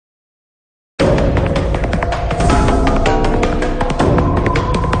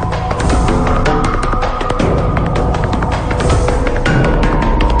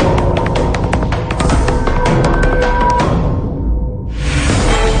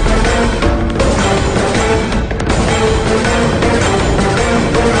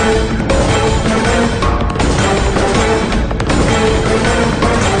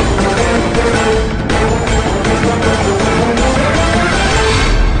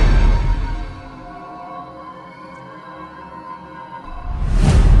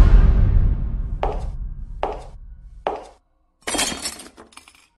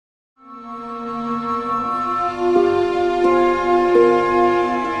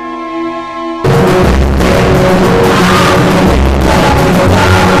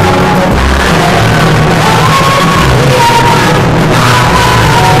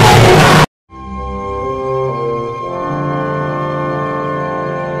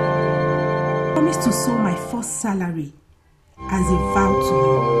Promise to sow my first salary as a vow to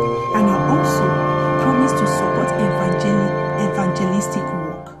you, and I also promise to support evangelistic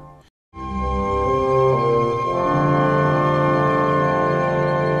work.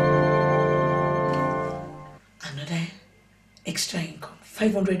 Another extra income,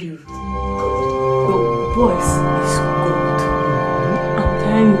 500 euros. Your voice is gold. I'm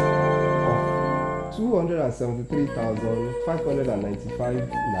telling you. 273,595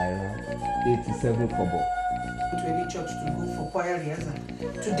 naira 87 kobo. To any church to go for choir rehearsal.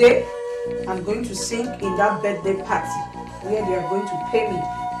 Today, I'm going to sing in that birthday party where they are going to pay me.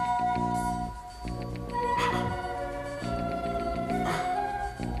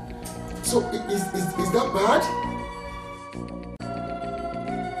 So is that bad?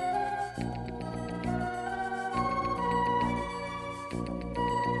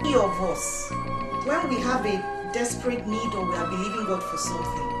 Any of us, when we have a desperate need or we are believing God for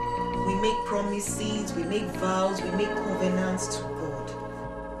something, we make promises, we make vows, we make covenants to God.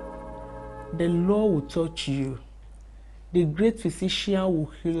 The Lord will touch you. The great physician will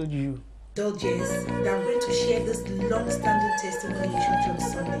heal you. Indulgence that I'm going to share this long-standing testimony in church on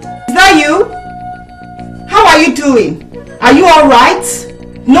Sunday. Is that you? How are you doing? Are you all right?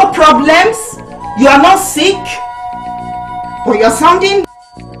 No problems? You are not sick? Or you're sounding?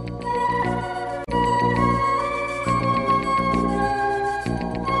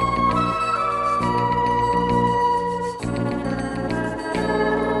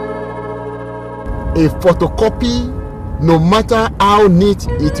 A photocopy, no matter how neat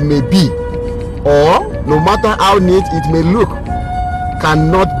it may be, or no matter how neat it may look,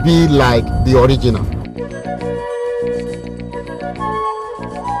 cannot be like the original.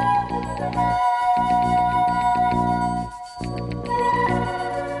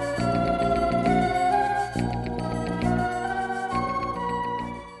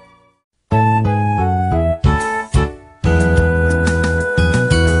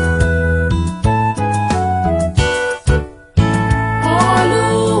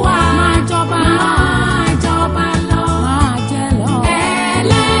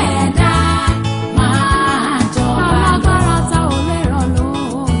 Máa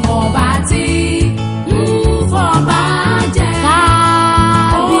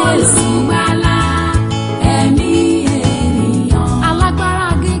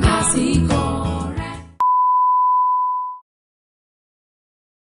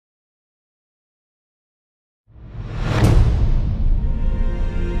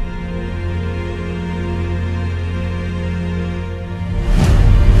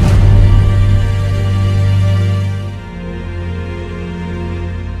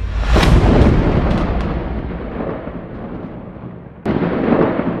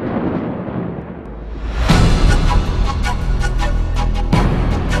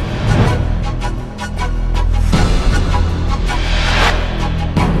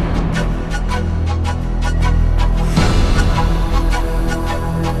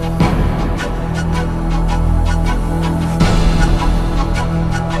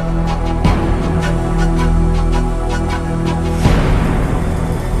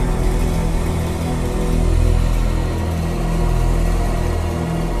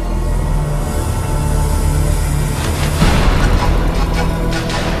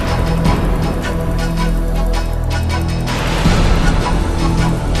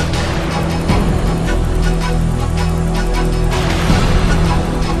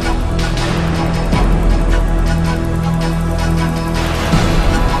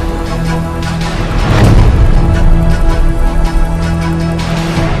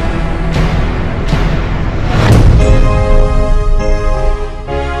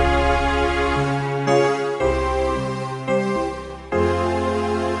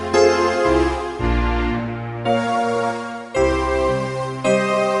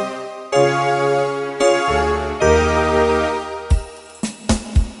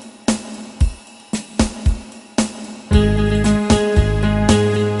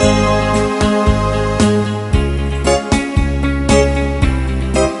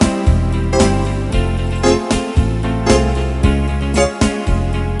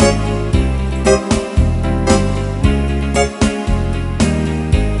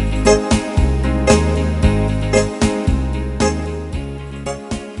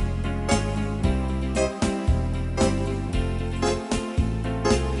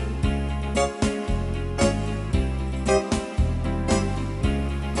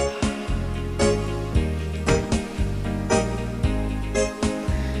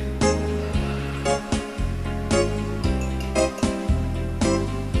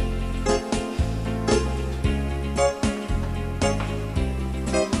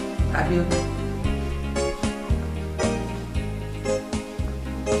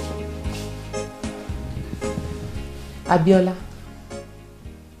Abiola,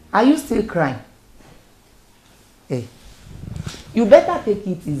 are you still crying? Hey, you better take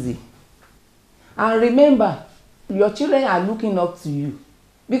it easy. And remember, your children are looking up to you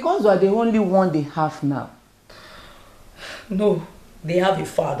because you are the only one they have now. No, they have a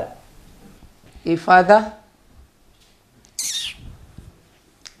father. A father?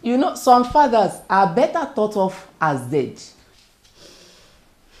 You know, some fathers are better thought of as dead.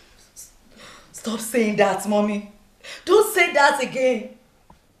 Stop saying that, Mommy. Don't say that again.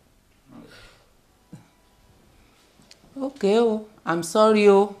 Okay, oh, I'm sorry,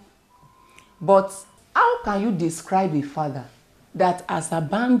 oh. But how can you describe a father that has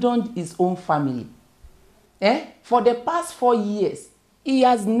abandoned his own family? For the past 4 years, he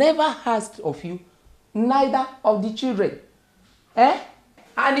has never asked of you, neither of the children.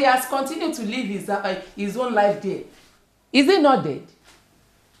 And he has continued to live his own life there. Is he not dead?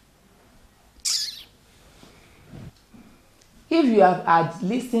 If you had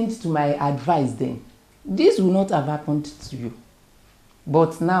listened to my advice then, this would not have happened to you.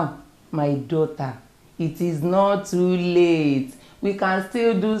 But now, my daughter, it is not too late. We can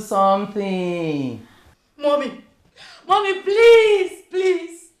still do something. Mommy,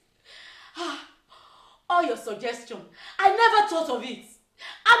 please. All your suggestions, I never thought of it.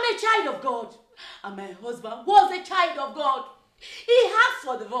 I'm a child of God, and my husband was a child of God. He asked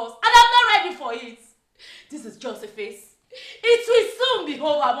for divorce, and I'm not ready for it. This is just a phase. It will soon be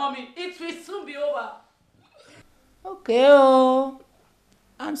over, Mommy. It will soon be over. Okay, oh.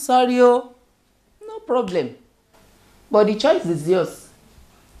 I'm sorry, oh. No problem. But the choice is yours.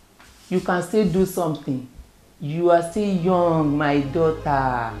 You can still do something. You are still young, my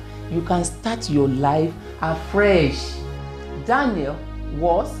daughter. You can start your life afresh. Daniel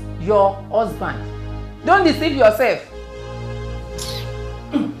was your husband. Don't deceive yourself.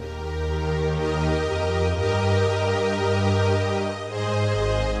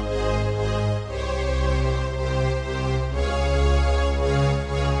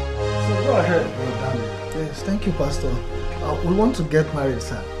 Go ahead, Brother Daniel. Yes, thank you, Pastor. We want to get married,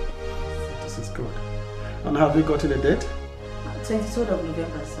 sir. This is good. And have you gotten a date? 23rd of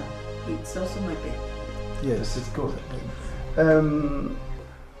November, sir. It's also my birthday. Yes, it's good.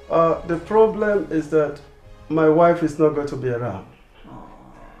 The problem is that my wife is not going to be around.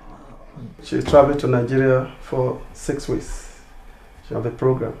 She traveled to Nigeria for 6 weeks. She have a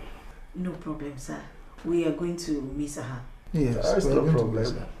program. No problem, sir. We are going to miss her. Yes, There is no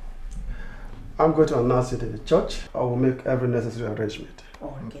problem. I'm going to announce it in the church. I will make every necessary arrangement.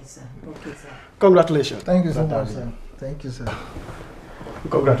 Okay, sir. Okay, sir. Congratulations. Thank you so much, sir. Thank you, sir.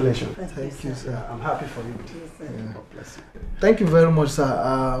 Congratulations. Thank you, sir. I'm happy for you. Yes, sir. Yeah. God bless you. Thank you very much,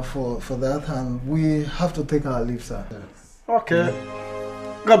 sir, for that. And we have to take our leave, sir. Okay.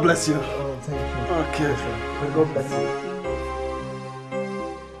 God bless you. Oh, thank you. Okay. Sir. God bless you.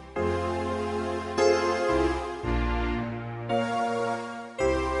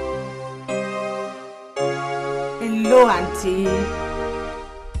 Hello, Auntie.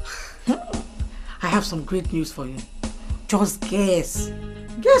 I have some great news for you. Just guess.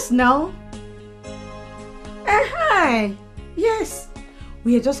 Guess now. Hi. Yes.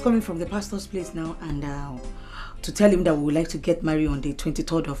 We are just coming from the pastor's place now and to tell him that we would like to get married on the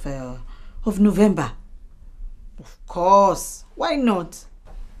 23rd of November. Of course. Why not?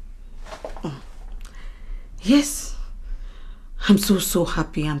 Yes. I'm so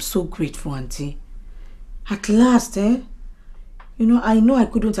happy. I'm so grateful, Auntie. At last, You know I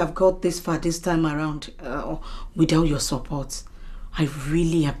couldn't have got this far this time around without your support. I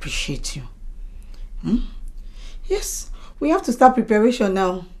really appreciate you. Yes, we have to start preparation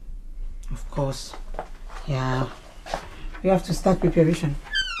now. Of course. Yeah. We have to start preparation.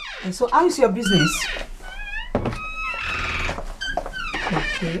 And so, how is your business?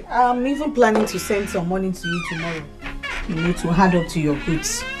 Okay. I'm even planning to send some money to you tomorrow. You need to add up to your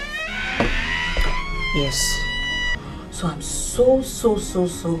goods. Yes. So I'm so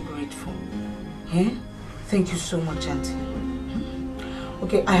grateful. Thank you so much, Auntie.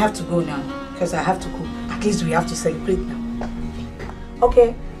 Okay, I have to go now because I have to cook. At least we have to celebrate now.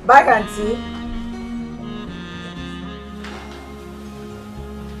 Okay, bye, Auntie.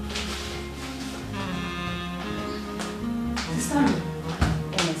 Sister,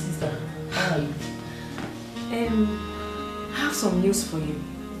 my sister, how are you? I have some news for you.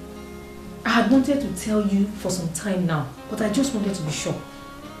 I had wanted to tell you for some time now, but I just wanted to be sure.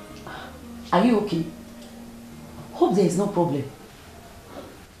 Are you okay? Hope there is no problem.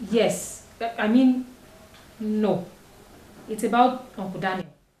 Yes, I mean, no. It's about Uncle Daniel.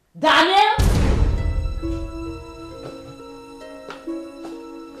 Daniel?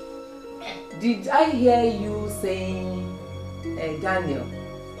 Did I hear you saying Daniel?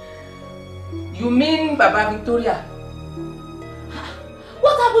 You mean Baba Victoria?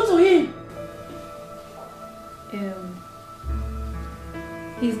 What happened to him?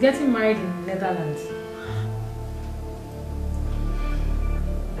 He's getting married in the Netherlands.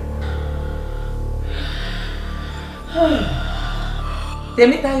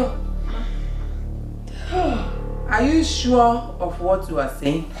 Temitayo, are you sure of what you are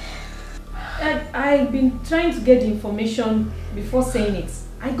saying? I've been trying to get the information before saying it.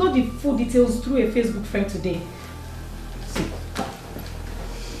 I got the full details through a Facebook friend today.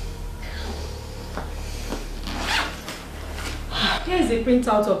 Here is a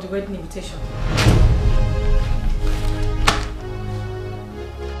printout of the wedding invitation.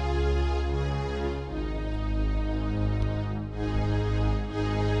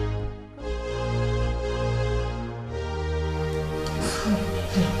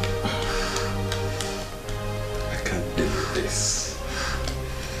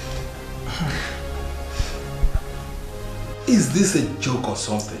 Is this a joke or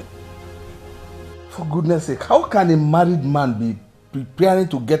something? For goodness sake, how can a married man be preparing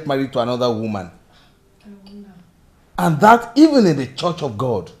to get married to another woman? And that even in the church of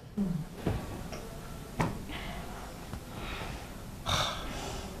God.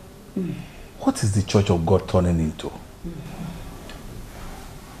 What is the church of God turning into?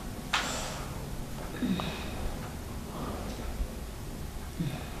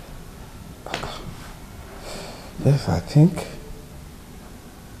 Yes, I think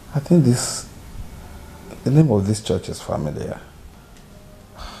the name of this church is familiar.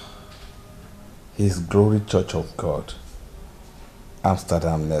 His Glory Church of God,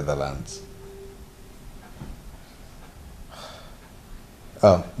 Amsterdam, Netherlands.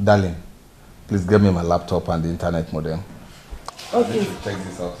 Oh, darling, please get me my laptop and the internet modem. Okay. I should check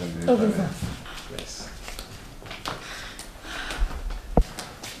this out in the Okay, internet. sir. Yes.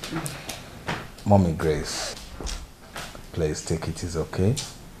 Mommy Grace, please take it easy, okay?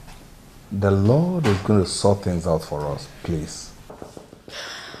 The Lord is going to sort things out for us, please.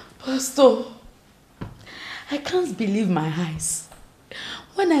 Pastor, I can't believe my eyes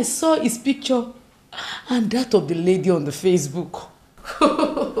when I saw his picture and that of the lady on the Facebook.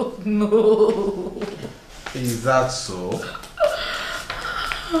 No. Is that so?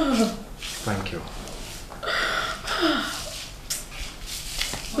 Thank you.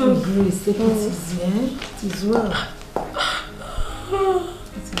 Oh, Grace, take it easy, eh? It is well.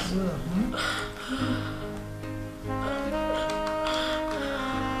 It is well,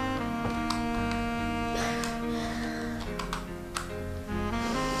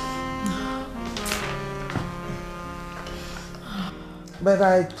 But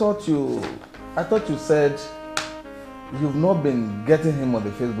I thought you said you've not been getting him on the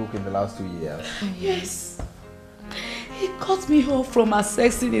Facebook in the last 2 years. Yes. He cut me off from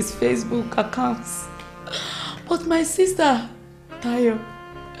accessing his Facebook accounts. But my sister, Tayo,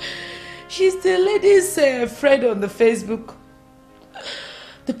 she's the lady's friend on the Facebook.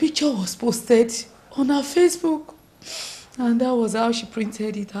 The picture was posted on her Facebook. And that was how she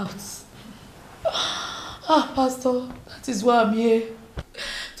printed it out. Ah, Pastor, that is why I'm here.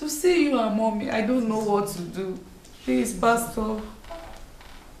 To see you and Mommy, I don't know what to do. Please, Pastor.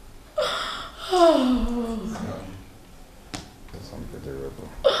 It's unbelievable.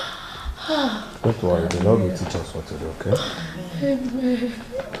 Don't worry, the Lord will teach us what to do, okay? Amen.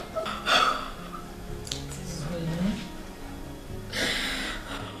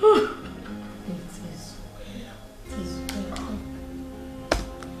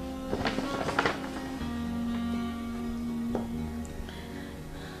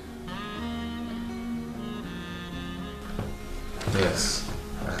 Yes,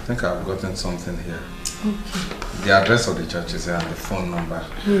 I think I've gotten something here. Okay. The address of the church is here and the phone number.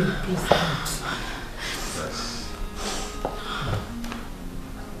 Hey, please don't. Yes.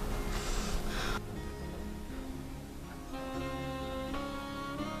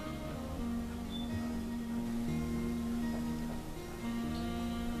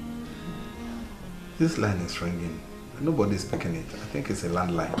 This line is ringing. Nobody's picking it. I think it's a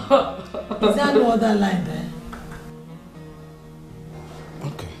landline. Is there no other line there?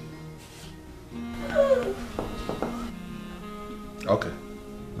 Okay. Okay.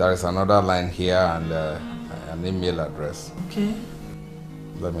 There is another line here and an email address. Okay.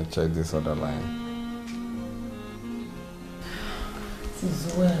 Let me check this other line. It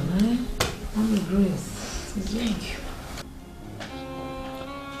is well, eh? Mommy Grace. It is well. Thank you.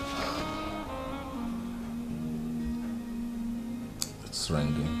 It's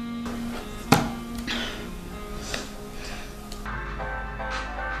ringing.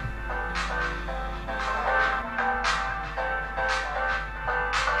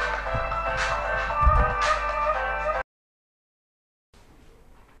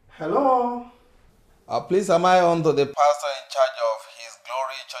 Hello? Please, am I on to the pastor in charge of His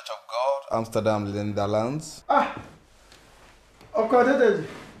Glory Church of God, Amsterdam, Netherlands? Okay,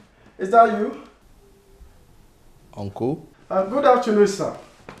 is that you? Uncle? Good afternoon, sir.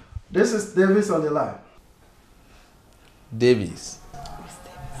 This is Davis on the line. Davis?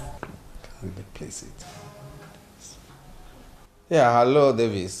 Can we place it? Yeah, hello,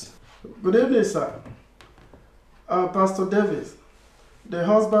 Davis. Good evening, sir. Pastor Davis, the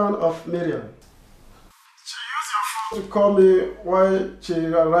husband of Miriam. She used your phone to call me while she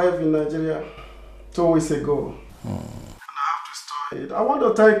arrived in Nigeria 2 weeks ago. And I have to store it. I want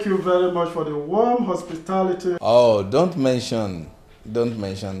to thank you very much for the warm hospitality. Oh, don't mention.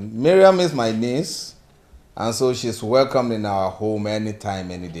 Miriam is my niece, and so she's welcome in our home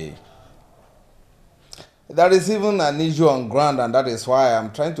anytime, any day. There is even an issue on ground, and that is why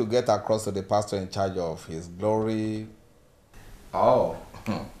I'm trying to get across to the pastor in charge of His Glory. Oh,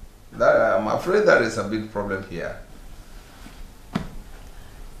 I'm afraid there is a big problem here.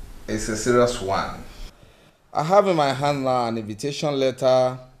 It's a serious one. I have in my hand now an invitation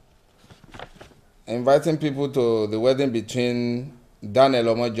letter inviting people to the wedding between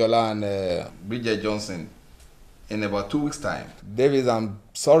Daniel Omojola and Bridget Johnson in about 2 weeks' time. David, I'm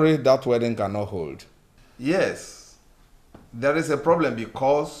sorry that wedding cannot hold. Yes, there is a problem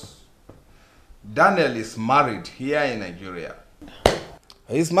because Daniel is married here in Nigeria.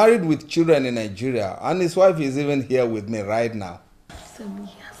 He's married with children in Nigeria, and his wife is even here with me right now. 7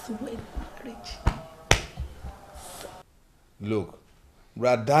 years wedding marriage. Look,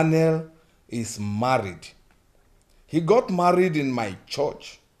 Brother Daniel is married. He got married in my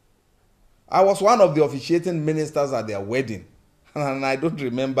church. I was one of the officiating ministers at their wedding, and I don't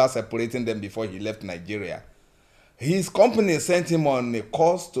remember separating them before he left Nigeria. His company sent him on a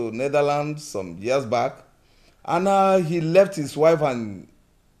course to Netherlands some years back, and he left his wife and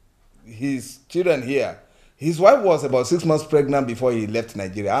his children here. His wife was about 6 months pregnant before he left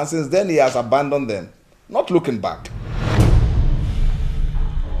Nigeria, and since then he has abandoned them, not looking back.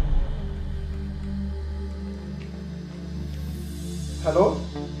 Hello?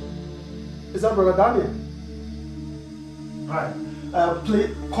 Is that Brother Daniel? Right.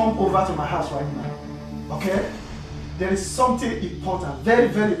 Please come over to my house right now. Okay? There is something important, very,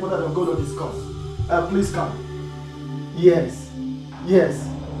 very important I'm going to discuss. Please come. Yes. Yes.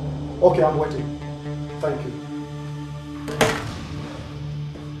 Okay, I'm waiting. Thank you.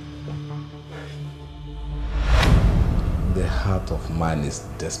 The heart of man is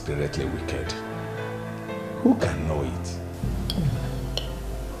desperately wicked. Who can know it?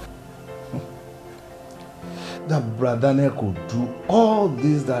 That Brother Daniel could do all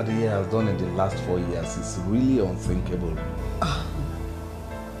this that he has done in the last 4 years is really unthinkable. God,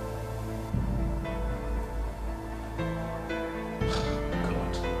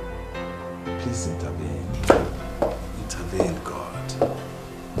 please intervene. Intervene, God.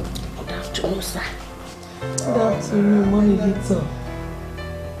 Good afternoon, sir. Good afternoon, Mommy Victor.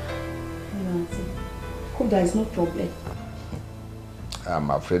 Hello, Auntie. Hope there is no problem. I'm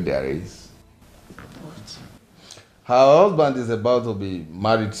afraid there is. Her husband is about to be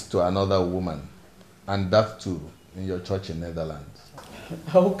married to another woman, and that too in your church in Netherlands.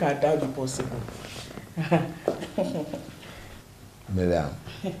 How can that be possible? Miriam,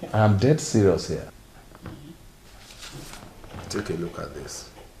 I am dead serious here. Take a look at this.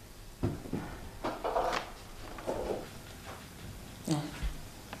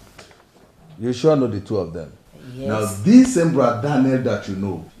 You sure know the two of them? Yes. Now, this same Brother Daniel that you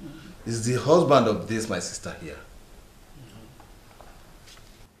know is the husband of this, my sister here.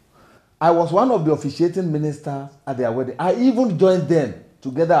 I was one of the officiating ministers at their wedding. I even joined them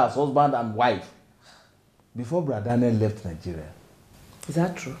together as husband and wife before Brother Daniel left Nigeria. Is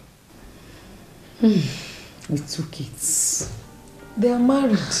that true? With 2 kids. They are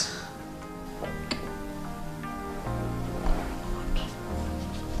married.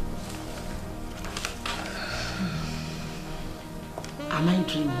 Am I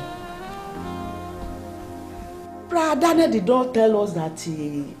dreaming? Brother Daniel did not tell us that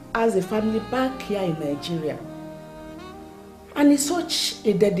he has a family back here in Nigeria. And he's such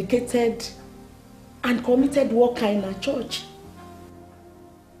a dedicated and committed worker in our church.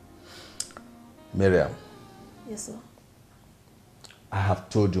 Miriam. Yes, sir. I have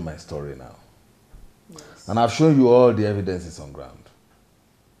told you my story now. Yes. And I've shown you all the evidences on ground.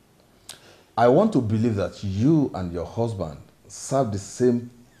 I want to believe that you and your husband serve the same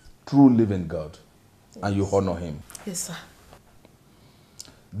true living God, and you honor him. Yes, sir.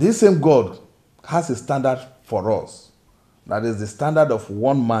 This same God has a standard for us. That is the standard of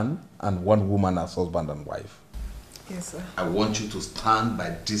one man and one woman as husband and wife. Yes, sir. I want you to stand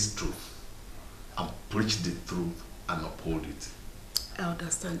by this truth and preach the truth and uphold it. I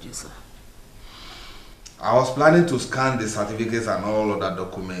understand you, sir. I was planning to scan the certificates and all other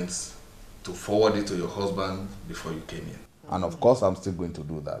documents to forward it to your husband before you came in. And of course, I'm still going to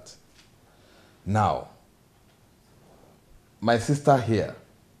do that. Now, my sister here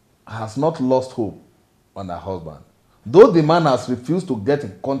has not lost hope on her husband, though the man has refused to get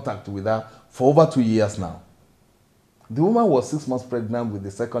in contact with her for over 2 years now. The woman was 6 months pregnant with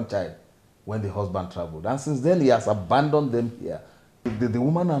the second child when the husband traveled, and since then he has abandoned them here, the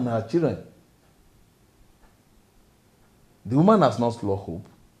woman and her children. The woman has not lost hope,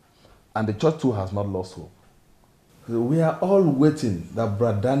 and the church too has not lost hope. So we are all waiting that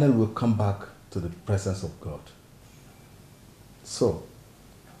Brother Daniel will come back to the presence of God. So,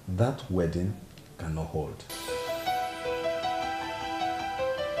 that wedding cannot hold.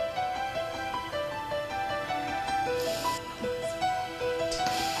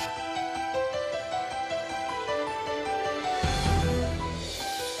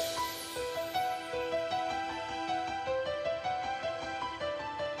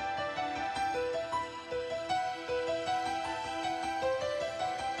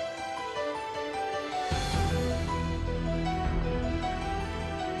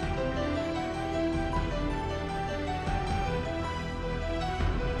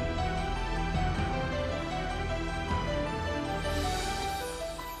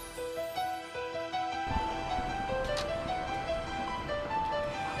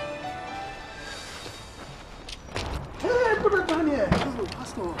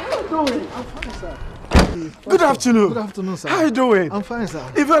 Good afternoon. Good afternoon, sir. How are you doing? I'm fine, sir.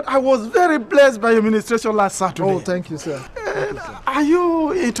 In fact, I was very blessed by your ministration last Saturday. Oh, thank you, sir. Thank you, sir. Are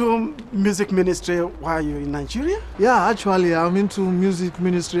you into music ministry while you're in Nigeria? Yeah, actually, I'm into music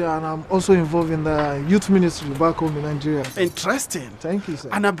ministry and I'm also involved in the youth ministry back home in Nigeria. Interesting. Thank you, sir.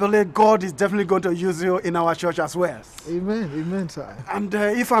 And I believe God is definitely going to use you in our church as well. Amen. Amen, sir. And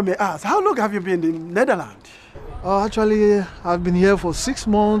if I may ask, how long have you been in Netherlands? Actually, I've been here for 6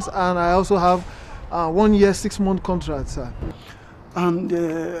 months and I also have 1 year, 6-month contract, sir. And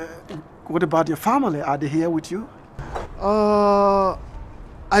what about your family? Are they here with you? I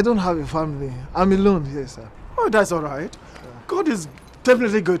don't have a family. I'm alone here, sir. Oh, that's all right. God is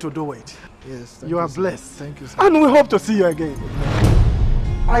definitely going to do it. Yes. You are blessed. Thank you, sir. And we hope to see you again.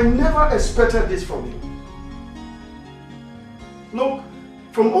 I never expected this from you. Look,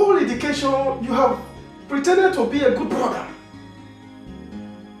 from all indication, you have pretended to be a good brother.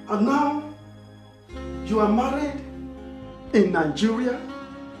 And now, you are married in Nigeria,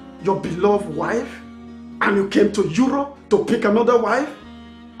 your beloved wife, and you came to Europe to pick another wife,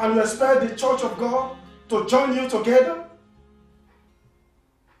 and you expect the Church of God to join you together?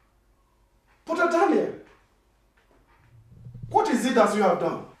 Brother Daniel, what is it that you have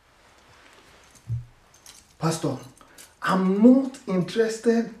done? Pastor, I'm not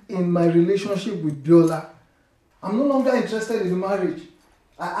interested in my relationship with Biola. I'm no longer interested in the marriage.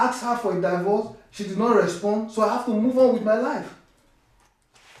 I asked her for a divorce, she did not respond, so I have to move on with my life.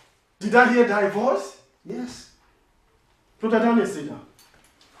 Did I hear divorce? Yes. Brother Daniel, sit down.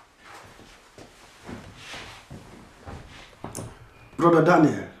 Brother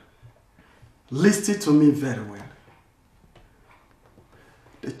Daniel, listen to me very well.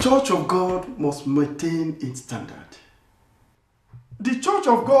 The Church of God must maintain its standard. The Church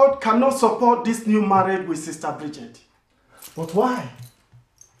of God cannot support this new marriage with Sister Bridget. But why?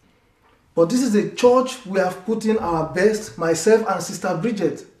 But this is a church we have put in our best, myself and Sister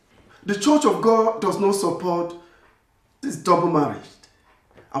Bridget. The Church of God does not support this double marriage.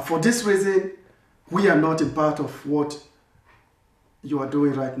 And for this reason, we are not a part of what you are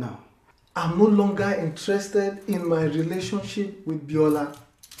doing right now. I'm no longer interested in my relationship with Biola.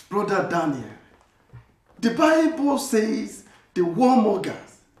 Brother Daniel, the Bible says the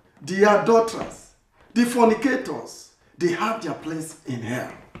warmongers, the adulterers, the fornicators, they have their place in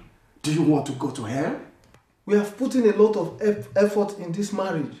hell. Do you want to go to hell? We have put in a lot of effort in this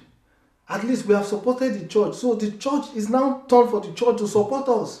marriage. At least we have supported the church. So the church is now time for the church to support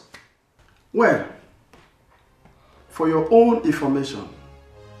us. Well, for your own information,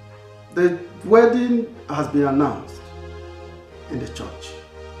 the wedding has been announced in the church.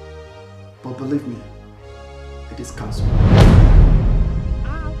 But believe me, it is cancelled.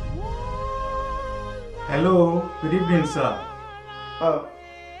 Hello, good evening, sir.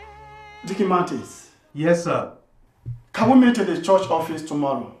 Dickie Martins. Yes, sir. Can we meet in the church office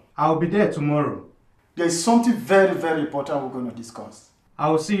tomorrow? I'll be there tomorrow. There's something very, very important we're going to discuss. I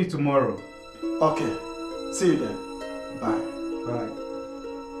will see you tomorrow. Okay. See you then. Bye. Bye.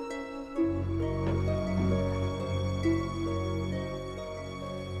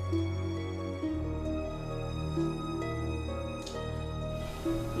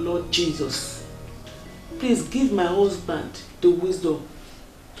 Lord Jesus, please give my husband the wisdom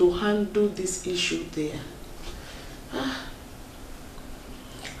to handle this issue there.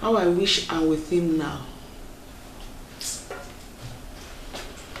 How I wish I'm with him now.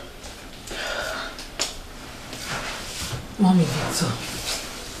 Mommy Victor.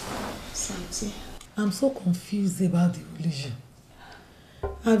 Santi. I'm so confused about the religion.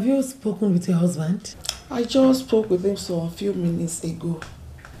 Have you spoken with your husband? I just spoke with him a few minutes ago.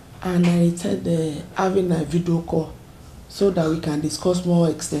 And I intend having a video call so that we can discuss more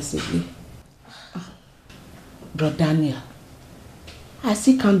extensively. Brother Daniel, I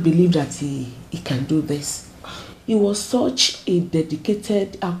still can't believe that he can do this. He was such a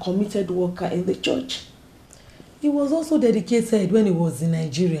dedicated and committed worker in the church. He was also dedicated when he was in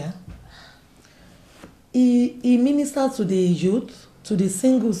Nigeria. He ministered to the youth, to the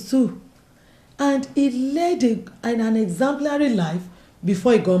singles too. And he led an exemplary life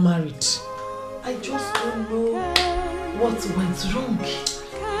before he got married. I just don't know what went wrong.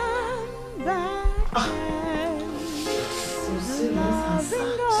 So serious and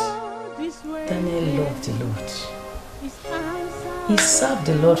sad. Daniel loved the Lord. He served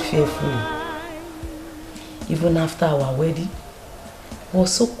the Lord faithfully. Even after our wedding, he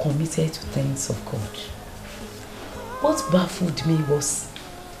was so committed to things of God. What baffled me was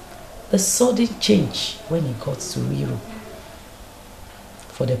the sudden change when he got to Europe.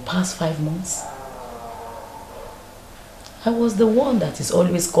 For the past 5 months, I was the one that is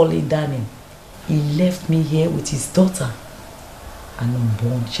always calling Danny. He left me here with his daughter, an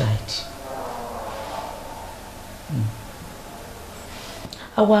unborn child.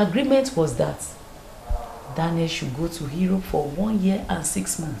 Our agreement was that Daniel should go to Europe for 1 year and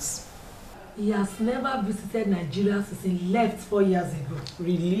 6 months. He has never visited Nigeria since he left 4 years ago.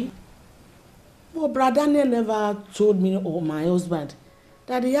 Really? Well, Brother Daniel never told me or my husband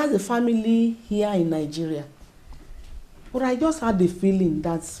that he has a family here in Nigeria. But I just had the feeling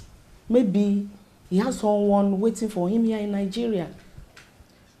that maybe he has someone waiting for him here in Nigeria.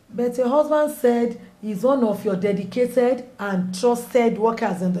 But your husband said he's one of your dedicated and trusted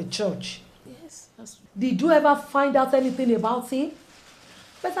workers in the church. Yes, that's true. Did you ever find out anything about him?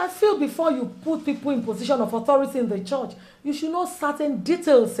 But I feel before you put people in position of authority in the church, you should know certain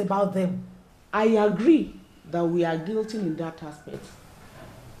details about them. I agree that we are guilty in that aspect.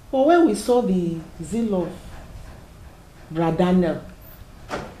 But when we saw the zeal of Brother Daniel,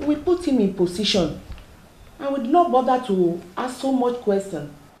 we put him in position and we did not bother to ask so much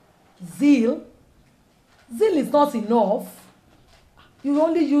questions. Zeal? Zeal is not enough. You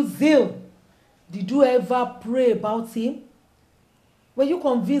only use zeal. Did you ever pray about him? Were you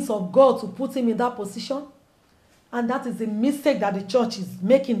convinced of God to put him in that position? And that is a mistake that the church is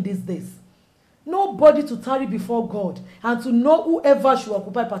making these days. Nobody to tarry before God and to know whoever should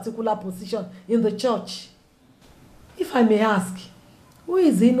occupy a particular position in the church. If I may ask, who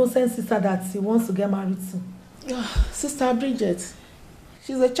is the innocent sister that he wants to get married to? Sister Bridget.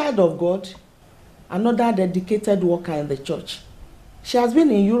 She's a child of God, another dedicated worker in the church. She has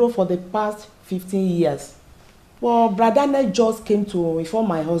been in Europe for the past 15 years. Well, Brother Daniel just came to inform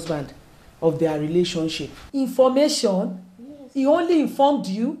my husband of their relationship. Information? Yes. He only informed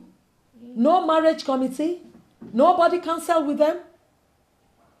you? No marriage committee? Nobody counseled with them?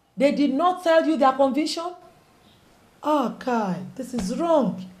 They did not tell you their conviction? Oh, Kai, this is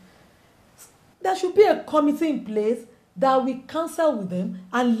wrong. There should be a committee in place that we counsel with them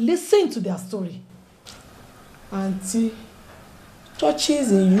and listen to their story. Auntie,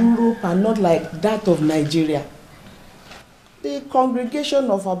 churches in Europe are not like that of Nigeria. The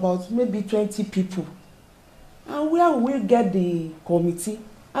congregation of about maybe 20 people. And where will we get the committee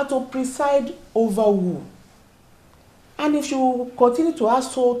and to preside over who? And if you continue to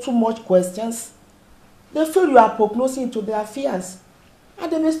ask too much questions, they feel you are prognosing into their fears and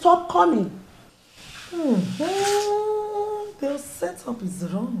they may stop coming. Their setup is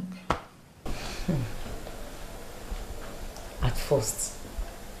wrong. At first,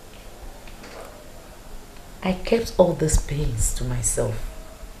 I kept all these pains to myself.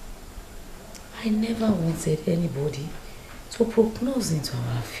 I never wanted anybody to prognose into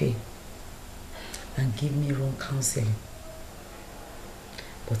our affair and give me wrong counseling.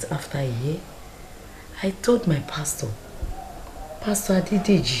 But after a year, I told my pastor, Pastor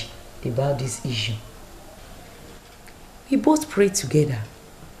Adideji, about this issue. We both prayed together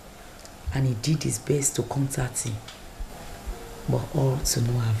and he did his best to contact him, but all to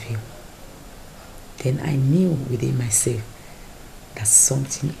no avail. Then I knew within myself that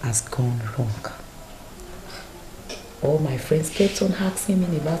something has gone wrong. All my friends kept on asking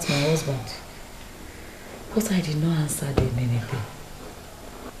me about my husband, but I did not answer them anything.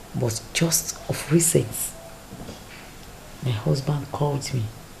 But just of recent, my husband called me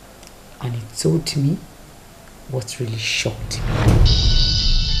and he told me what really shocked me.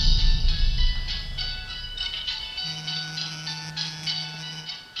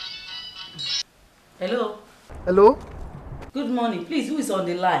 Hello? Hello? Good morning. Please, who is on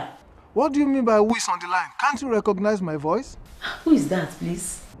the line? What do you mean by who is on the line? Can't you recognize my voice? Who is that,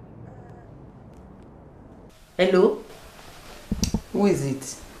 please? Hello? Who is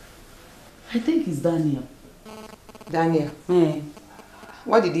it? I think it's Daniel. Daniel?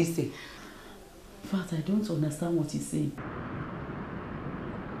 What did he say? In fact, I don't understand what he's saying.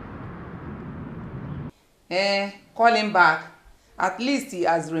 Call him back. At least he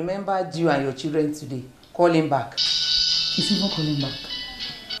has remembered you and your children today. Call him back. Is he not calling back?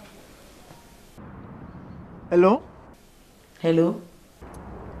 Hello? Hello?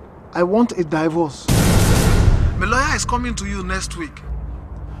 I want a divorce. My lawyer is coming to you next week.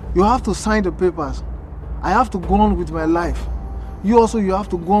 You have to sign the papers. I have to go on with my life. You also, you have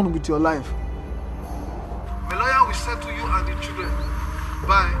to go on with your life. My lawyer will settle you and the children.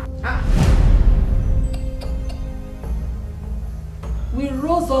 Bye. We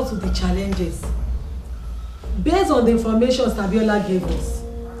rose up to the challenges. Based on the information Sabiola gave us,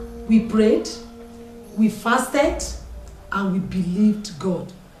 we prayed, we fasted, and we believed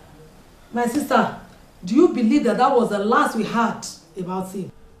God. My sister, do you believe that was the last we heard about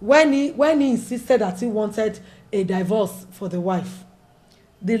him? When he insisted that he wanted a divorce for the wife,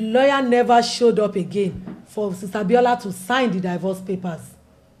 the lawyer never showed up again for Sister Biola to sign the divorce papers.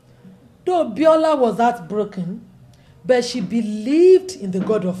 Though Biola was heartbroken, but she believed in the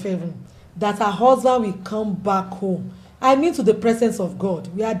God of heaven that her husband will come back home. I mean, to the presence of God,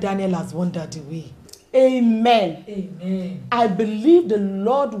 where Daniel has wandered away. Amen. Amen. I believe the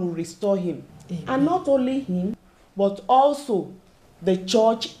Lord will restore him. Amen. And not only him, but also the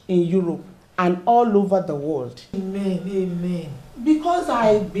church in Europe and all over the world. Amen. Amen. Because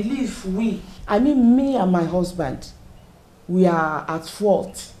I believe me and my husband, we are at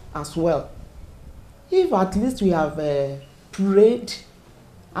fault as well. If at least we have prayed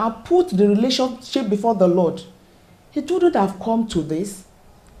and put the relationship before the Lord, it wouldn't have come to this.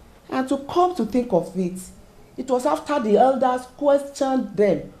 And to come to think of it, it was after the elders questioned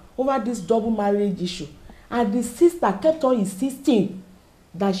them over this double marriage issue. And the sister kept on insisting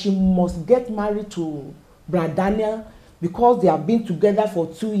that she must get married to Brother Daniel because they have been together for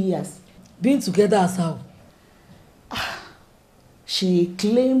 2 years. Been together as how? She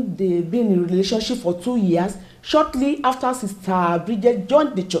claimed they've been in a relationship for 2 years shortly after Sister Bridget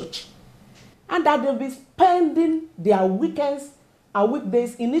joined the church. And that they'll be spending their weekends and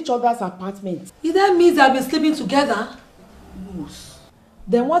weekdays in each other's apartments. It then means they've been sleeping together? Yes.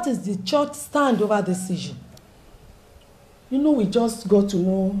 Then what is the church stand over this issue? You know, we just got to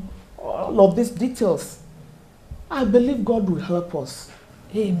know all of these details. I believe God will help us.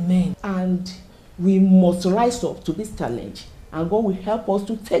 Amen. And we must rise up to this challenge. And God will help us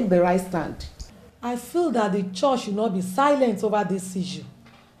to take the right stand. I feel that the church should not be silent over this issue.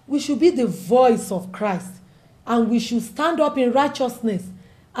 We should be the voice of Christ. And we should stand up in righteousness.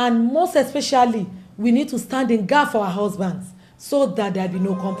 And most especially, we need to stand in gap for our husbands so that there be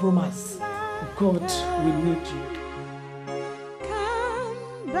no compromise. God will need you.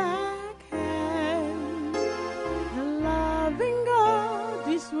 Come back home. The loving God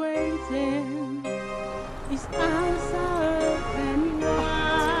is waiting. His arms are open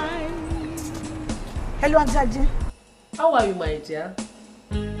wide. Hello, Auntie Aji. How are you, my dear?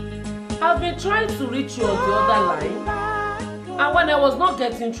 I've been trying to reach you on the other line. And when I was not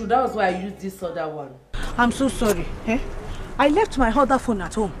getting through, that was why I used this other one. I'm so sorry. I left my other phone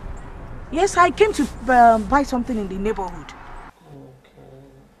at home. Yes, I came to buy something in the neighborhood. Okay.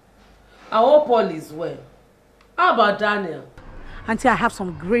 I hope all is well. How about Daniel? Auntie, I have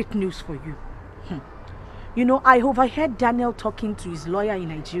some great news for you. You know, I overheard Daniel talking to his lawyer in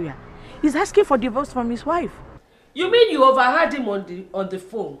Nigeria. He's asking for divorce from his wife. You mean you overheard him on the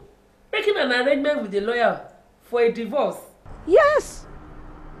phone, making an arrangement with the lawyer for a divorce? Yes,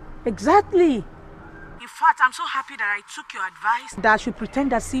 exactly. In fact, I'm so happy that I took your advice that I should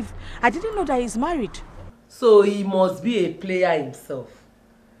pretend as if I didn't know that he's married. So he must be a player himself.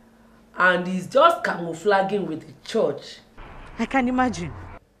 And he's just camouflaging with the church. I can imagine.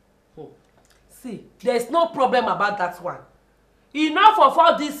 See, there's no problem about that one. Enough of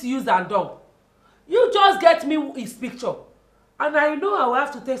all this use and done. You just get me his picture. And I know I will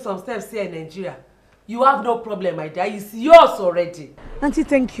have to take some steps here in Nigeria. You have no problem, my dear. It's yours already. Auntie,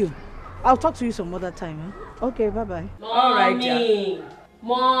 thank you. I'll talk to you some other time. Eh? Okay, bye-bye. All right, dear.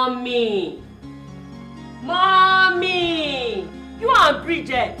 Mommy. Mommy. You and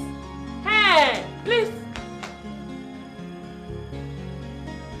Bridget. Hey, please.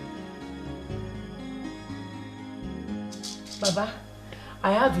 Baba,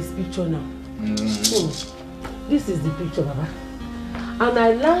 I have his picture now. This is the picture, Baba. And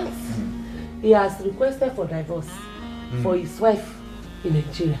I learned he has requested for divorce for his wife in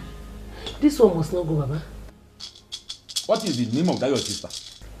Nigeria. This one must not go, Baba. What is the name of that your sister?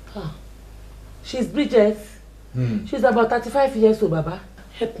 She's Bridget. She's about 35 years old, Baba.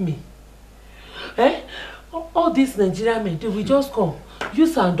 Help me. Eh? All these Nigerian men, they will just come,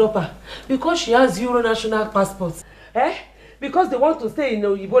 use her and drop her because she has Euro national passport. Eh? Because they want to stay in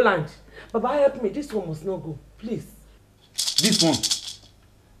Igbo land. Baba, help me. This one must not go. Please. This one?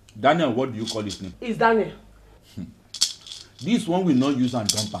 Daniel, what do you call his name? It's Daniel. This one will not use and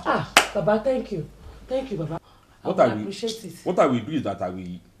dump her. Baba, thank you. Thank you, Baba. I appreciate it. What I will do is that I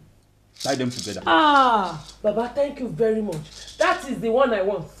will tie them together. Baba, thank you very much. That is the one I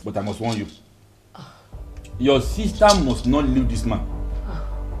want. But I must warn you. Your sister must not leave this man.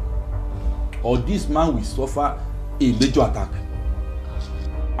 Or this man will suffer a major attack.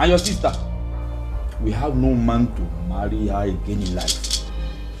 And your sister, we have no man to marry her again in life.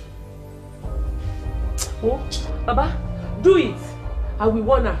 Oh, Baba, do it. I will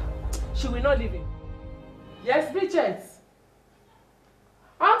warn her. She will not leave him. Yes, Bridget.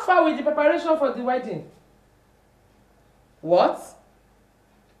 How far with the preparation for the wedding? What?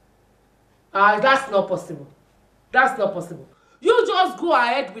 That's not possible. That's not possible. You just go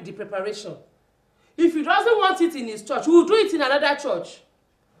ahead with the preparation. If he doesn't want it in his church, we'll do it in another church.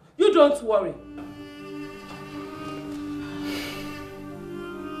 You don't worry.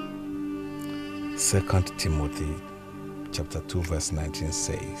 Second Timothy chapter 2 verse 19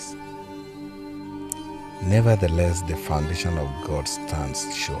 says, "Nevertheless, the foundation of God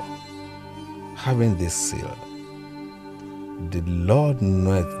stands sure, having this seal: the Lord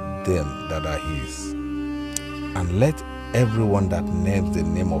knoweth them that are his. And let everyone that names the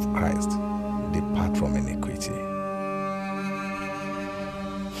name of Christ depart from iniquity."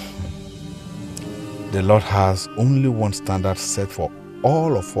 The Lord has only one standard set for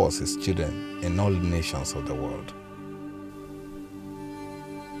all of us, his children, in all nations of the world.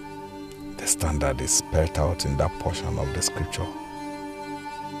 The standard is spelled out in that portion of the scripture.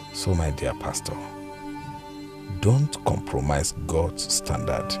 So, my dear pastor, don't compromise God's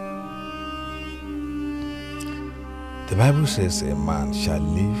standard. The Bible says a man shall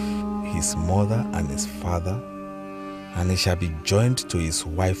leave his mother and his father, and he shall be joined to his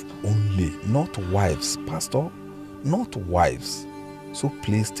wife only, not wives, pastor, not wives. So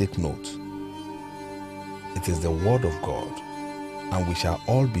please take note. It is the word of God, and we shall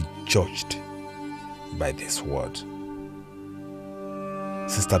all be judged by this word.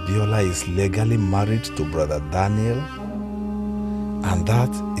 Sister Biola is legally married to Brother Daniel, and that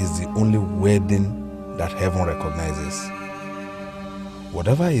is the only wedding that heaven recognizes.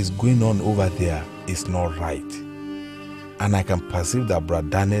 Whatever is going on over there is not right. And I can perceive that Brother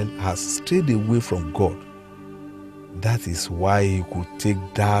Daniel has strayed away from God. That is why he could take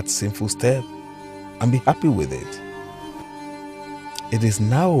that sinful step and be happy with it. It is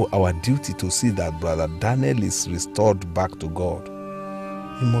now our duty to see that Brother Daniel is restored back to God.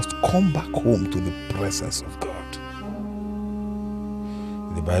 He must come back home to the presence of God.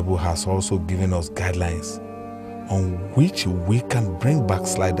 The Bible has also given us guidelines on which we can bring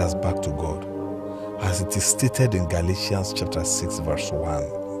backsliders back to God, as it is stated in Galatians chapter 6 verse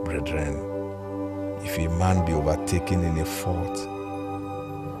 1. Brethren, if a man be overtaken in a fault,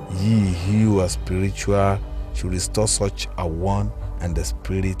 ye who are spiritual should restore such a one in the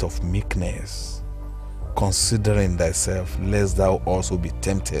spirit of meekness, considering thyself, lest thou also be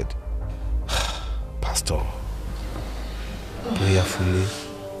tempted. Pastor, prayerfully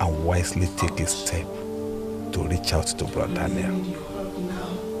and wisely take a step to reach out to Brother Daniel.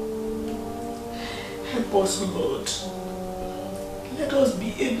 Help us, Lord. Let us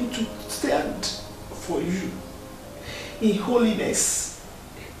be able to stand for you in holiness,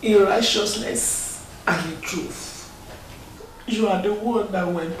 in righteousness, and in truth. You are the one that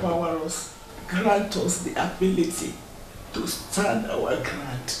will empower us. Grant us the ability to stand our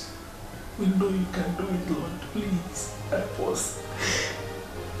ground. We know you can do it, Lord. Please help us.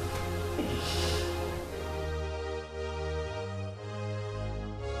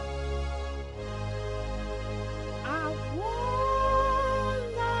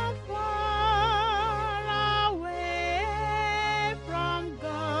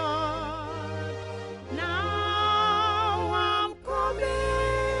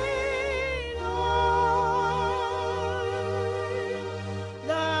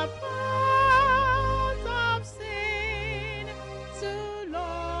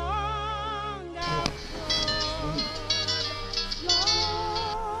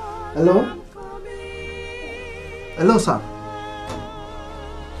 Hello? Hello, sir.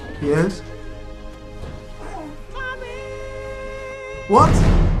 Yes? What?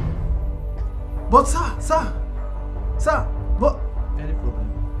 But sir, but... Any problem?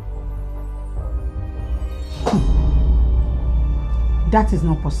 That is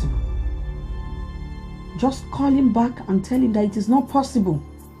not possible. Just call him back and tell him that it is not possible.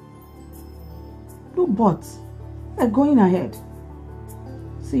 No buts. We're going ahead.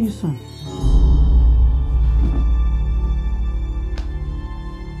 See you soon.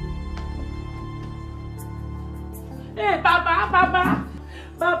 Hey, Baba,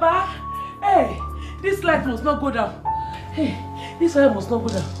 hey, this light must not go down. Hey, this light must not go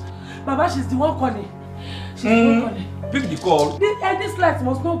down. Baba, she's the one calling. She's the one calling. Pick the call. This light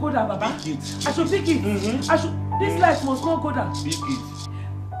must not go down, Baba. Pick it. I should pick it. This light must not go down. Pick it.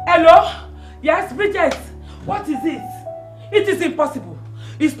 Hello? Yes, Bridget. What is it? It is impossible.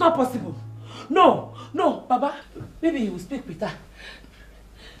 It's not possible. No, Baba. Maybe you will speak with her.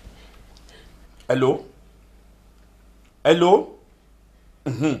 Hello? Hello?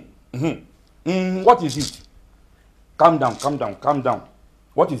 What is it? Calm down.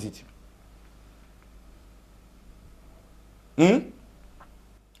 What is it? Ní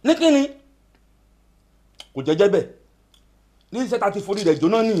kíni? Kò jẹ́jẹ́ bẹ́ẹ̀. Ní iṣẹ́ ta ti forí rẹ̀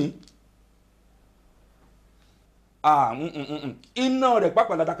jóná ní. Iná rẹ̀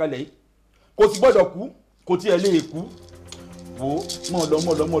pápá ládàkalẹ̀ yìí. Kò sì gbọ́dọ̀ kú, kò tiẹ̀ lè kú. Wò mọ̀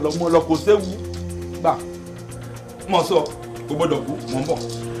lọ kò séwu. Gbà. Mọ̀ sọ, kò gbọ́dọ̀ kú, mọ̀ ń bọ̀.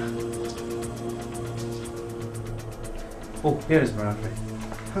 Oh, here is Brother Fred.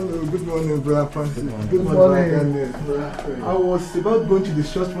 Hello, good morning, Brother Francis. Good morning. I was about going to the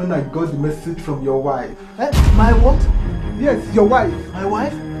church when I got the message from your wife. My what? Yes, your wife. My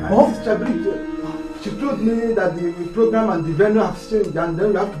wife? She told me that the program and the venue have changed, and then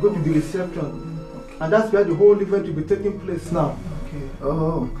we have to go to the reception. And that's where the whole event will be taking place now. Okay.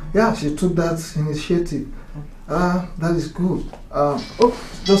 Oh, yeah, she took that initiative. That is good.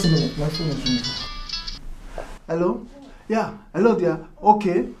 Just a minute. My phone is ringing. Hello? Yeah, hello dear.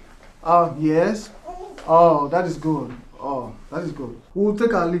 Okay. Yes. Oh, that is good. Oh, that is good. We'll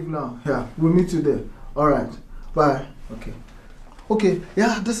take our leave now. Yeah, we'll meet you there. All right. Bye. Okay. Okay,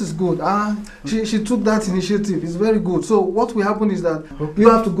 yeah, this is good. She took that initiative. It's very good. So what will happen is that you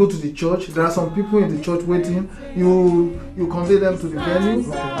have to go to the church. There are some people in the church waiting. You convey them to the venue,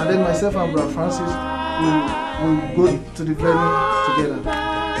 and then myself and Brother Francis will go to the venue together.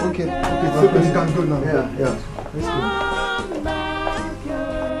 Okay. So you can go now. Yeah. Let's go.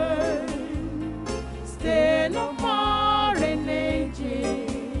 Stay no more in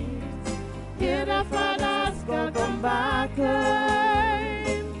Egypt. Hear the fathers come back.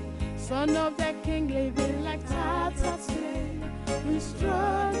 Son of the king living like Tata's slave. We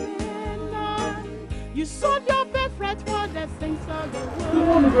struggling on. You sold your birthright for the things of the world. Good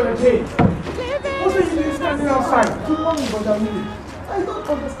morning, Brother Jay. What is you standing outside? Good morning, Brother Willie. I don't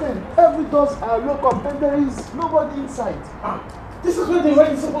understand. Every doors are locked up and there is nobody inside. This is where the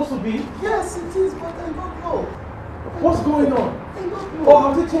wedding is supposed to be? Yes, it is, but I don't know. What's going on? I don't know. Or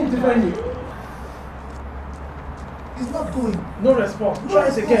have they changed the venue? It's not going. No response. Try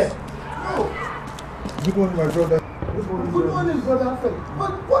it again. No. Good morning, my brother. Good morning, Brother Alfred.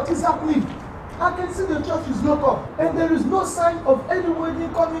 But what is happening? I can see the church is locked up and there is no sign of any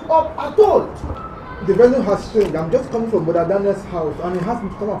wedding coming up at all. The venue has changed. I'm just coming from Brother Daniel's house and he has me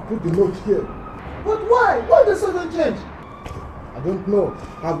come and put the note here. But why? Why the sudden change? I don't know.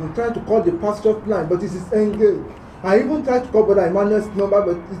 I've been trying to call the pastor's line, but it is engaged. I even tried to call Brother Emmanuel's number,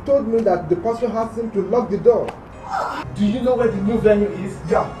 but he told me that the pastor has him to lock the door. Do you know where the new venue is?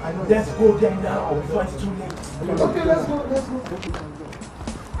 Yeah, I know. Let's go there now before it's too late. Okay, let's go.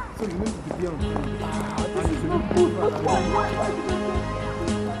 So you need to be on time. This is not good. Why?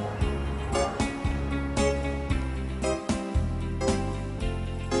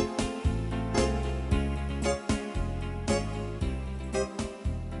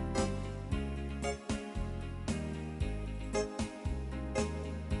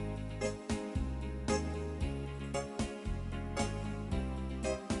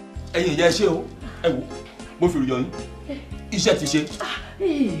 Ẹ̀yin ìyá ẹ ṣé o. Ẹ wò, mo fi ròyìn yín. Iṣẹ́ ti ṣe.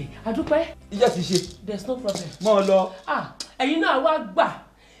 Adúpẹ́. Iṣẹ́ ti ṣe. There's no problem. Mọ́ ọ lọ. Ẹ̀yin náà wá gbà.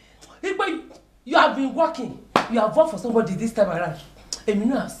 Wípé you have been working. You have worked for somebody this time around. Èmi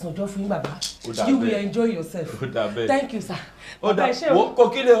náà sanjọ́ fún yín bàbá. You will enjoy yourself. Ó dà bẹ́ẹ̀. Thank you, sir. Ó dà Ẹ ṣé o. kò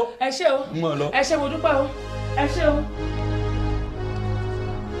kílẹ̀ o. Ẹ ṣé o. Mọ́ ọ lọ. Ẹ ṣé mo dúpẹ́ o. Ẹ ṣé o.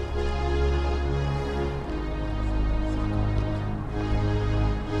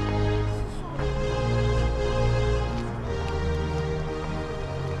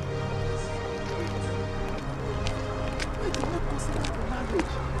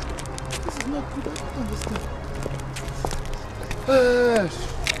 not good. I don't understand.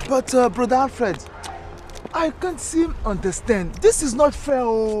 But Brother Alfred, I can't seem to understand. This is not fair.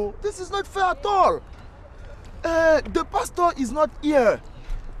 Oh. This is not fair at all. The pastor is not here.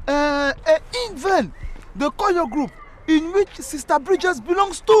 Even the choir group in which Sister Bridges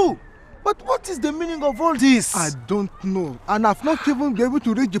belongs to. But what is the meaning of all this? I don't know. And I've not even been able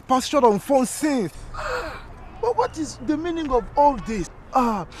to reach the pastor on phone since. But what is the meaning of all this?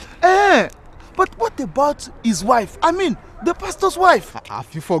 But what about his wife? I mean, the pastor's wife.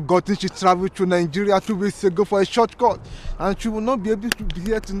 Have you forgotten she traveled to Nigeria 2 weeks ago for a shortcut? And she will not be able to be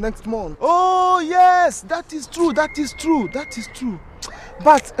here till next month. Oh, yes, that is true. That is true. That is true.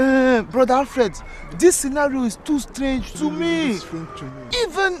 But, Brother Alfred, this scenario is too strange to me.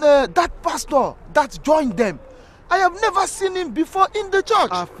 Even that pastor that joined them, I have never seen him before in the church.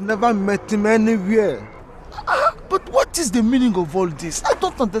 I've never met him anywhere. But what is the meaning of all this? I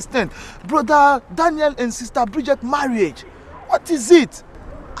don't understand. Brother Daniel and Sister Bridget marriage. What is it?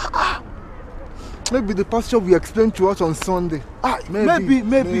 Maybe the pastor will explain to us on Sunday. Maybe.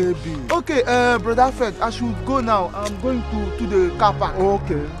 Okay, Brother Alfred, I should go now. I'm going to the car park.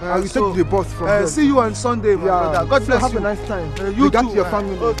 Okay. I will take the bus from there. See you on Sunday, my brother. God bless you. Have a nice time. You got too. Your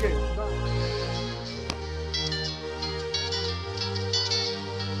family. Okay.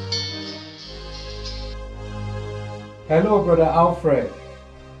 Hello, Brother Alfred.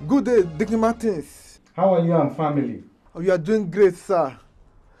 Good day, Dickie Martins. How are you and family? You are doing great, sir.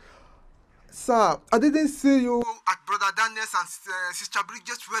 Sir, I didn't see you at Brother Daniel's and Sister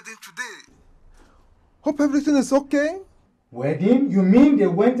Bridget's wedding today. Hope everything is okay. Wedding? You mean they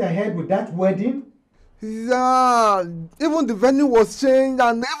went ahead with that wedding? Yeah, even the venue was changed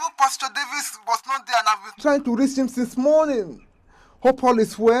and even Pastor Davis was not there and I've been trying to reach him since morning. Hope all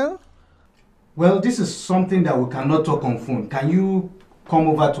is well. Well, this is something that we cannot talk on phone. Can you come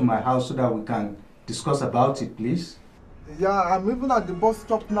over to my house so that we can discuss about it, please? Yeah, I'm even at the bus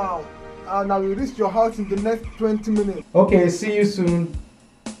stop now. And I will reach your house in the next 20 minutes. Okay, see you soon.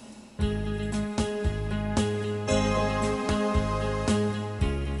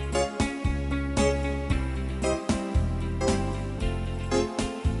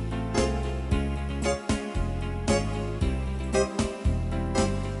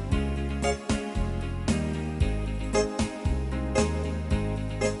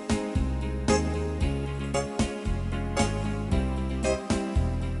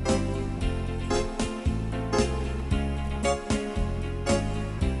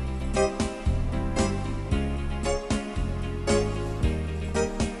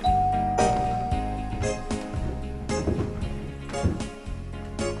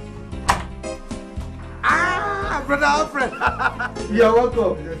 Brother Alfred. You're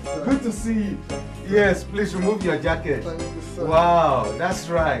welcome. Yes, good to see you. Yes, please remove your jacket. Thank you, sir. Wow, that's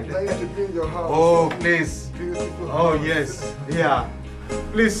right. Nice to be in your house. Oh, please. Beautiful. Oh, yes. Yeah.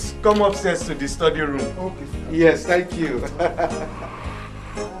 Please come upstairs to the study room. Okay, sir. Yes, thank you.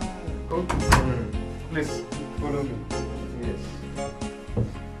 Okay. Please follow me. Yes.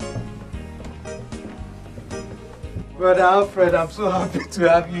 Brother Alfred, I'm so happy to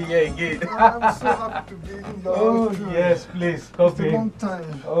have you here again. I'm so happy to be in your house. Oh, yes, please come It's a in. long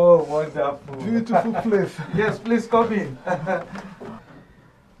time. Oh, wonderful. Beautiful place. Yes, please come in.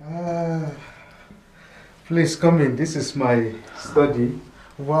 Please come in. This is my study.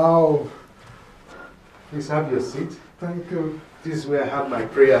 Wow. Please have your seat. Thank you. This is where I have my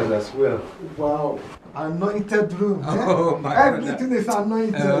prayers as well. Wow. Anointed room. Oh, my Everything brother. is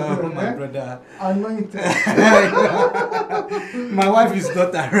anointed. Oh, my brother. Anointed. My wife is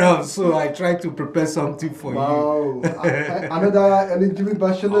not around, so I try to prepare something for you. Wow. Another eligible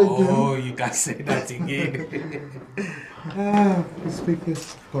bachelor again. Oh, you can say that again. Please make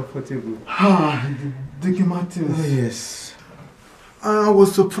it comfortable. Dickie Martins. Oh, yes. I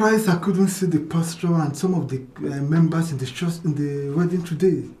was surprised I couldn't see the pastor and some of the members in the church in the wedding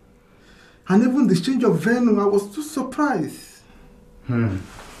today. And even the change of venue, I was too surprised.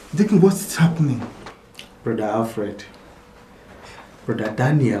 Dickie, what's happening? Brother Alfred, Brother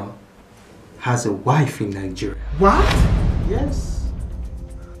Daniel has a wife in Nigeria. What? Yes.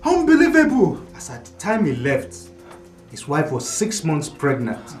 Unbelievable. As at the time he left, his wife was 6 months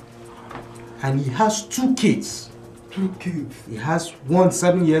pregnant. And he has 2 kids. 2 kids? He has one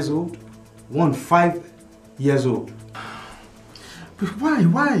 7 years old, one 5 years old. But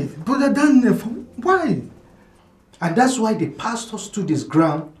why? Brother Daniel, why? And that's why the pastor stood his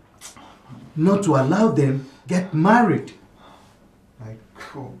ground not to allow them get married. My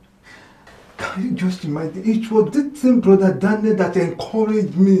God. Can you just imagine? It was this same Brother Daniel that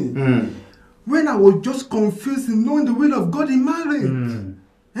encouraged me. When I was just confused in knowing the will of God in marriage.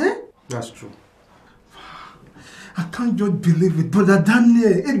 that's true. I can't just believe it. Brother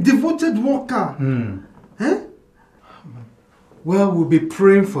Daniel, a devoted worker. Eh? Well, we'll be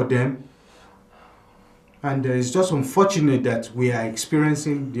praying for them. And it's just unfortunate that we are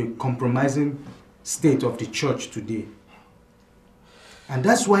experiencing the compromising state of the church today. And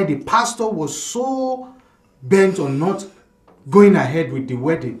that's why the pastor was so bent on not going ahead with the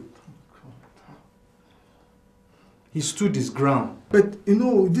wedding. He stood his ground. But you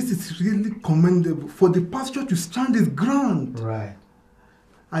know, this is really commendable for the pastor to stand his ground. Right.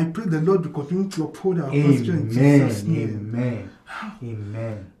 I pray the Lord will continue to uphold our pastor in Jesus' name. Amen.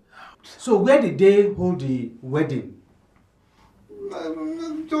 Amen. So where did they hold the wedding?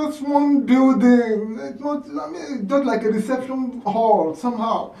 Just one building. It's not. I mean, it's just like a reception hall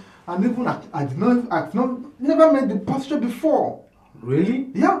somehow. And even I've never met the pastor before. Really?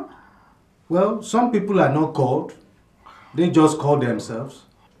 Yeah. Well, some people are not called. They just call themselves.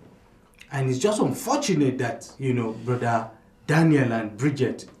 And it's just unfortunate that, you know, Brother Daniel and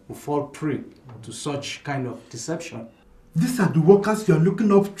Bridget will fall prey to such kind of deception. These are the workers you are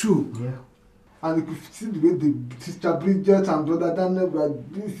looking up to. Yeah. And you could see the way the Sister Bridget and Brother Daniel were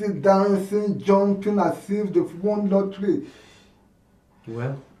busy dancing, jumping as if they've won lottery.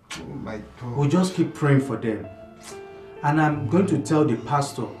 Well, oh my God. We'll just keep praying for them. And I'm going to tell the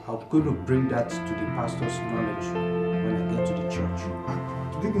pastor, I'm going to bring that to the pastor's knowledge when I get to the church.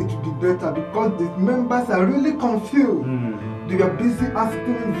 I think it would be better because the members are really confused. They were busy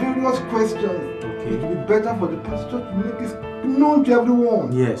asking various questions. Okay. It would be better for the pastor to make it known to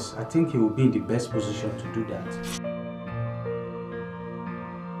everyone. Yes, I think he will be in the best position to do that.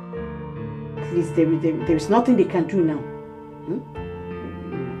 At least there is nothing they can do now.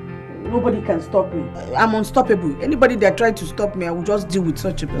 Nobody can stop me. I'm unstoppable. Anybody that tried to stop me, I will just deal with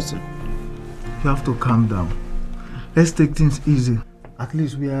such a person. You have to calm down. Let's take things easy. At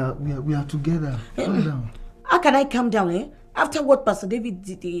least we are together. Calm down. How can I calm down, eh? After what Pastor David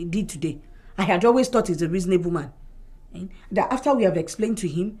did today, I had always thought he's a reasonable man. That after we have explained to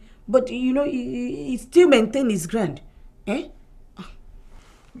him, but you know, he still maintained his ground. Eh?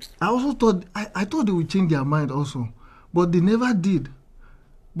 I also thought, I thought they would change their mind also. But they never did.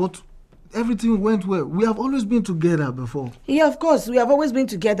 But everything went well. We have always been together before. Yeah, of course. We have always been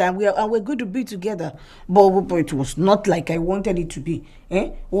together and we're going to be together. But it was not like I wanted it to be.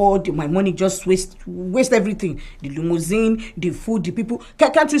 Eh? My money just waste everything. The limousine, the food, the people.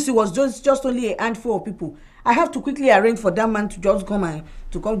 Can't you see it was just only a handful of people? I have to quickly arrange for that man to just come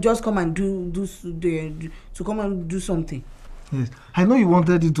and do something. Yes. I know you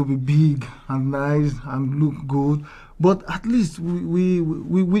wanted it to be big and nice and look good. But at least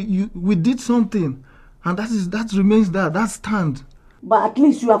we did something, and that remains that stand. But at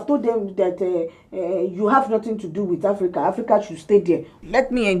least you have told them that you have nothing to do with Africa. Africa should stay there.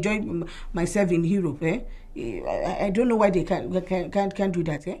 Let me enjoy myself in Europe. Eh? I don't know why they can't do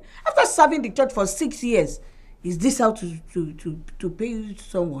that. Eh? After serving the church for 6 years, is this how to pay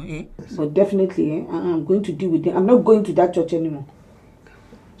someone? Eh? But definitely, I'm going to deal with them. I'm not going to that church anymore.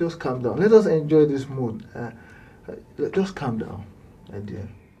 Just calm down. Let us enjoy this mood. Just calm down, my dear.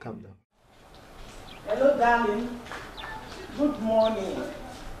 Calm down. Hello, darling. Good morning.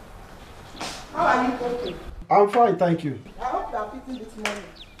 How are you coping? I'm fine, thank you. I hope you are fitting this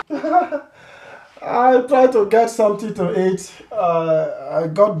morning. I tried to get something to eat. I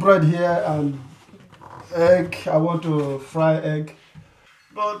got bread here and egg. I want to fry egg.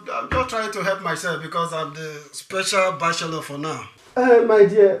 But I'm just trying to help myself because I'm the special bachelor for now. My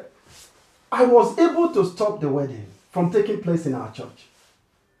dear, I was able to stop the wedding from taking place in our church.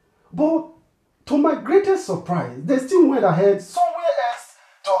 But to my greatest surprise, they still went ahead somewhere else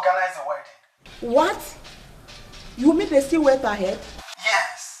to organize the wedding. What? You mean they still went ahead?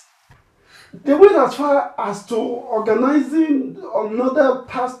 Yes. They went as far as to organizing another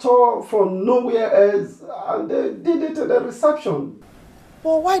pastor from nowhere else, and they did it at the reception.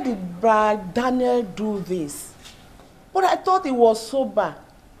 But why did Brother Daniel do this? But I thought he was sober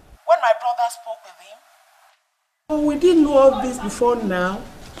when my brother spoke with him. But we didn't know all this before now.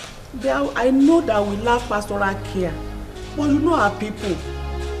 I know that we love pastoral care, but you know our people.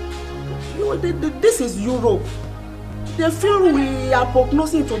 This is Europe. They feel we are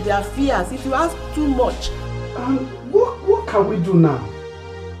prognosing to their fears if you ask too much. What can we do now?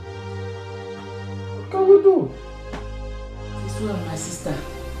 What can we do? This well, my sister.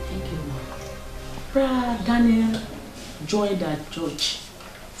 Thank you, ma. Brother Daniel joined our church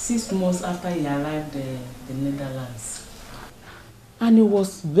 6 months after he arrived in the Netherlands. And he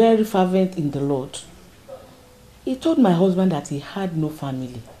was very fervent in the Lord. He told my husband that he had no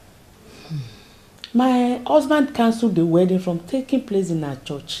family. My husband cancelled the wedding from taking place in our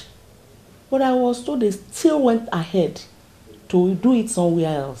church. But I was told they still went ahead to do it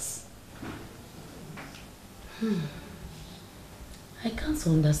somewhere else. I can't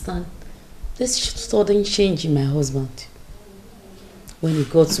understand this sudden change in my husband. When he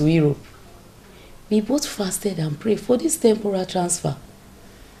got to Europe, we both fasted and prayed for this temporal transfer.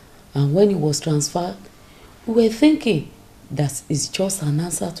 And when he was transferred, we were thinking that it's just an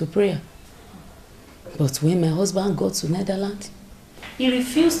answer to prayer. But when my husband got to Netherlands, he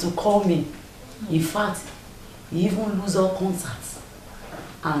refused to call me. In fact, he even lose all contacts.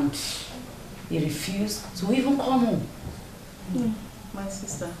 And he refused to even come home. My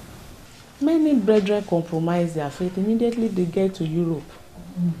sister. Many brethren compromise their faith immediately they get to Europe.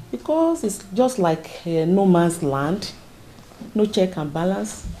 Because it's just like no man's land, no check and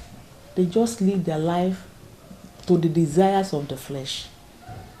balance. They just live their life to the desires of the flesh.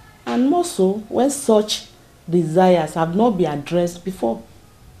 And more so when such desires have not been addressed before.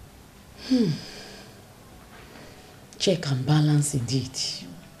 Check and balance indeed.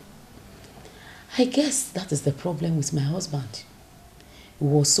 I guess that is the problem with my husband. He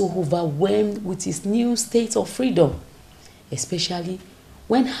was so overwhelmed with his new state of freedom, especially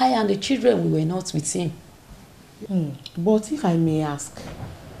when I and the children we were not with him. But if I may ask,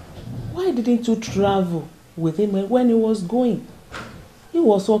 why didn't you travel with him when he was going? He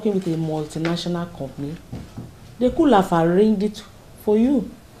was working with a multinational company. They could have arranged it for you.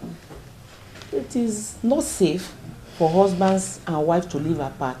 It is not safe for husbands and wives to live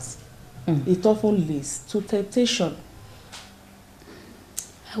apart. It often leads to temptation.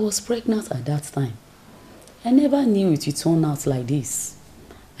 I was pregnant at that time. I never knew it would turn out like this.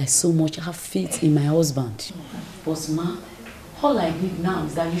 I so much have faith in my husband. But ma, all I need now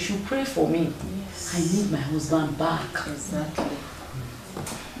is that you should pray for me. Yes. I need my husband back. Exactly.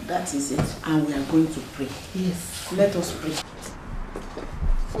 That is it. And we are going to pray. Yes. Let us pray.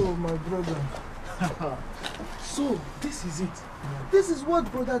 So, my brother. So, this is it. This is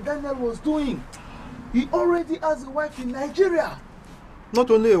what Brother Daniel was doing. He already has a wife in Nigeria.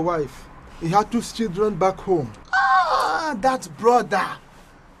 Not only a wife, he had 2 children back home. Ah, that brother.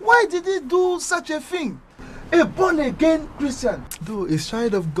 Why did he do such a thing? A born-again Christian. Though a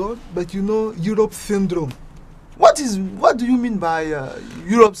child of God, but you know, Europe syndrome. What do you mean by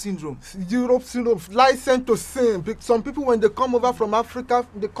Europe syndrome? Europe syndrome, license to sin. Some people, when they come over from Africa,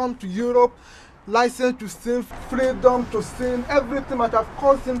 they come to Europe, license to sin, freedom to sin, everything might have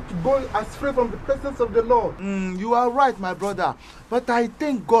caused him to go astray from the presence of the Lord. You are right, my brother. But I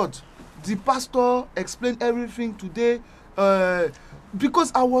thank God. The pastor explained everything today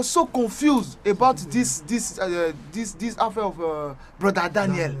because I was so confused about this affair of Brother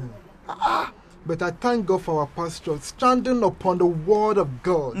Daniel. But I thank God for our pastor standing upon the word of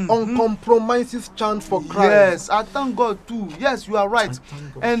God, uncompromising stand for Christ. Yes, I thank God too. Yes, you are right.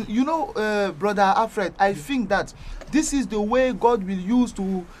 And you know, Brother Alfred, I think that this is the way God will use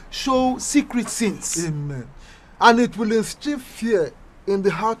to show secret sins. Amen. And it will instill fear in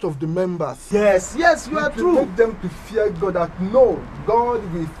the heart of the members. Yes, you are true. Make them to fear God, that no, God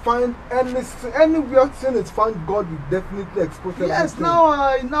will find anywhere sin is found, God will definitely expose everything. Yes, now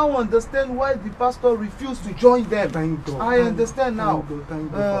I understand why the pastor refused to join them. Thank God. I understand now.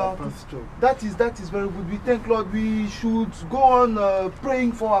 Thank God for our pastor. That is very good. We thank Lord. We should go on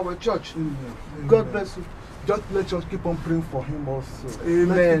praying for our church. Amen. God bless you. Just let us keep on praying for him also. Amen.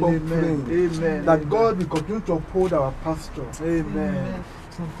 Let's keep on praying. Amen. That God will continue to uphold our pastor. Amen.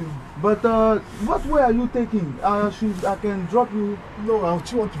 But what way are you taking? I can drop you. No, I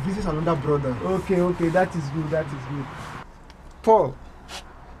still want to visit another brother. Okay, that is good. Paul,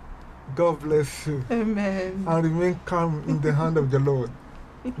 God bless you. Amen. And remain calm in the hand of the Lord.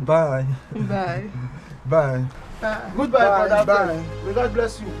 Bye. Bye. Bye. Goodbye, brother. Bye. May God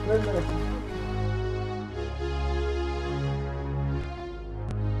bless you.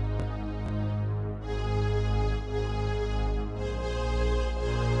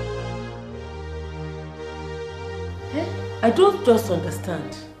 I don't just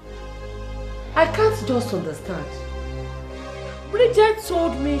understand. I can't just understand. Bridget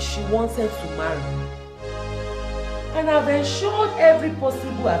told me she wanted to marry. And I've ensured every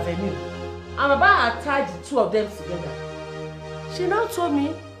possible avenue. I'm about to tie the two of them together. She now told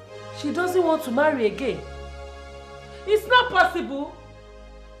me she doesn't want to marry again. It's not possible.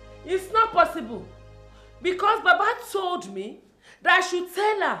 It's not possible. Because Baba told me that I should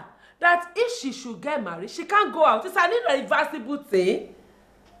tell her that if she should get married, she can't go out. It's an irreversible thing.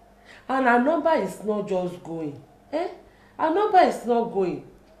 And her number is not just going. Her number is not going.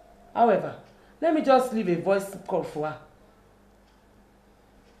 However, let me just leave a voice call for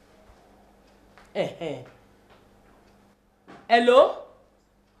her. Hello?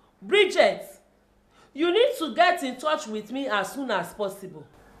 Bridget, you need to get in touch with me as soon as possible.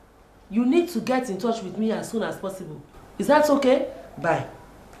 You need to get in touch with me as soon as possible. Is that okay? Bye.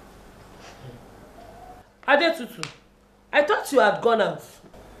 Adetutu, I thought you had gone out.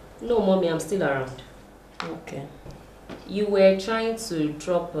 No, Mommy, I'm still around. Okay. You were trying to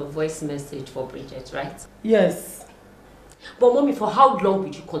drop a voice message for Bridget, right? Yes. But Mommy, for how long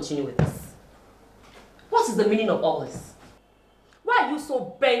would you continue with this? What is the meaning of all this? Why are you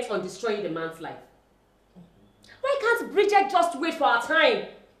so bent on destroying the man's life? Why can't Bridget just wait for our time?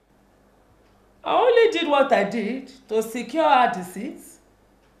 I only did what I did to secure her the seat.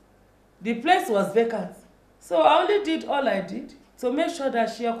 The place was vacant. So I only did all I did to make sure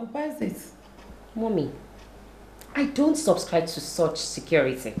that she occupies it. Mommy, I don't subscribe to such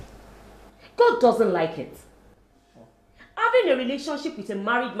security. God doesn't like it. Having a relationship with a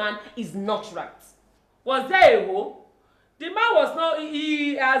married man is not right. Was there a hole? The man was not,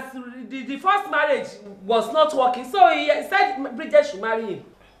 the first marriage was not working, so he said Bridget should marry him.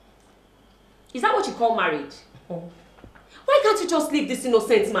 Is that what you call marriage? Why can't you just leave this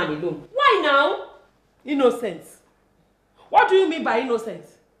innocent man alone? Why now? Innocent? What do you mean by innocent?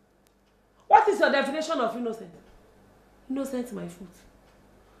 What is your definition of innocent? Innocent, my foot.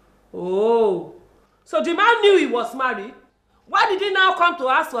 Oh, so the man knew he was married. Why did he now come to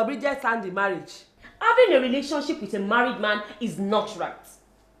ask for Bridget's hand in marriage? Having a relationship with a married man is not right.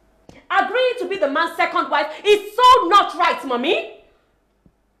 Agreeing to be the man's second wife is so not right, Mommy.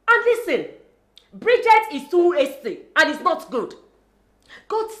 And listen, Bridget is too hasty and it's not good.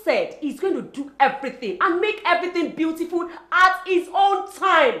 God said he's going to do everything and make everything beautiful at his own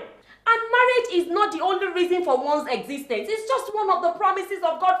time. And marriage is not the only reason for one's existence. It's just one of the promises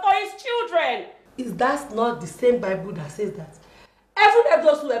of God for his children. Is that not the same Bible that says that? Heaven help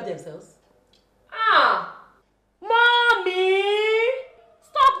those who help themselves. Ah, Mommy!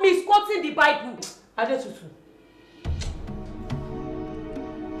 Stop misquoting the Bible. Adetutu.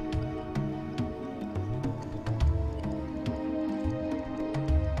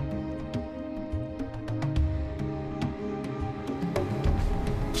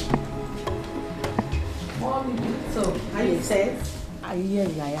 So, are you set?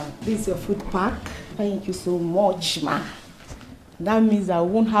 Yes, I am. This is your food pack. Thank you so much, ma. That means I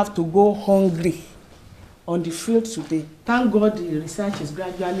won't have to go hungry on the field today. Thank God the research is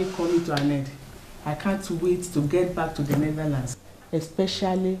gradually coming to an end. I can't wait to get back to the Netherlands,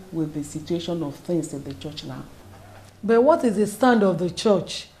 especially with the situation of things in the church now. But what is the stand of the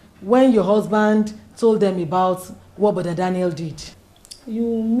church when your husband told them about what Brother Daniel did?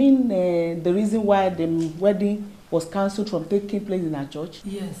 You mean the reason why the wedding was cancelled from taking place in our church?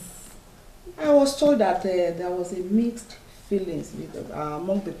 Yes. I was told that there was a mixed feelings with,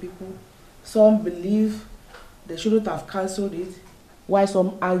 among the people. Some believe they shouldn't have cancelled it, while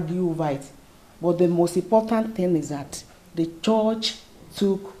some argue over it. But the most important thing is that the church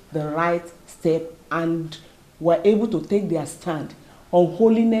took the right step and were able to take their stand on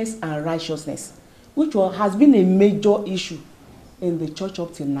holiness and righteousness, which has been a major issue in the church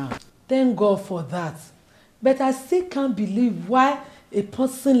up till now. Thank God for that. But I still can't believe why a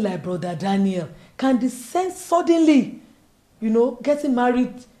person like Brother Daniel can descend suddenly, getting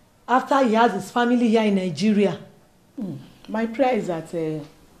married after he has his family here in Nigeria. My prayer is that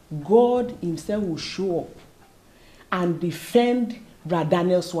God himself will show up and defend Brother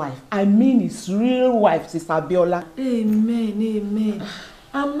Daniel's wife. I mean his real wife, Sister Biola. Amen, amen.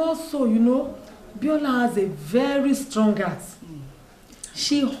 And also, Biola has a very strong heart.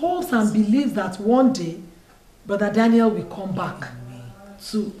 She hopes and believes that one day Brother Daniel will come back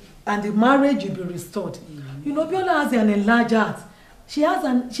too, and the marriage will be restored. Biola has an enlarged heart.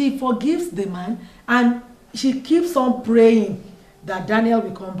 She forgives the man, and she keeps on praying that Daniel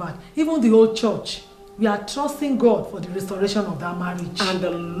will come back. Even the whole church, we are trusting God for the restoration of that marriage. And the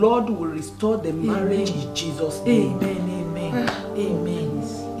Lord will restore the marriage in Jesus' name. Amen, amen,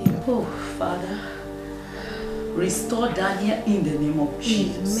 amen. Oh, Father, restore Daniel in the name of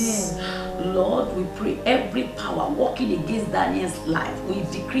Jesus. Amen. Lord, we pray every power working against Daniel's life, we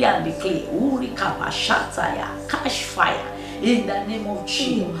decree and declare, catch fire in the name of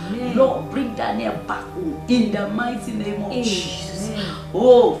Jesus. Amen. Lord, bring Daniel back home in the mighty name of Jesus.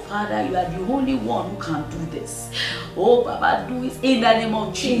 Oh, Father, you are the only one who can do this. Oh, Baba, do it in the name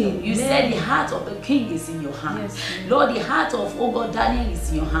of Jesus. Amen. You said the heart of the king is in your hand. Yes, Lord, the heart of, oh God, Daniel is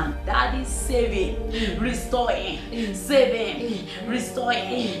in your hand. Daddy, save him, restore him, save him, restore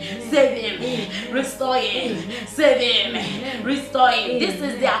him, save him, restore him, save him, restore him. This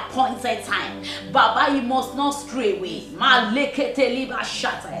is the appointed time. Baba, you must not stray away.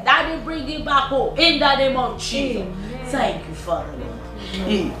 Daddy, bring him back home in the name of Jesus. Thank you, Father, Lord.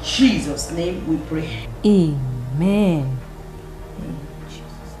 In Jesus' name we pray. Amen.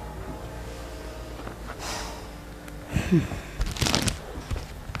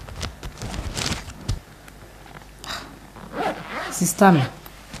 Sister me.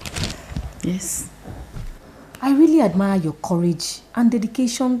 Yes. I really admire your courage and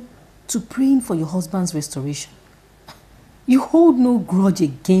dedication to praying for your husband's restoration. You hold no grudge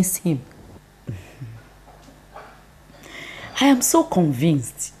against him. I am so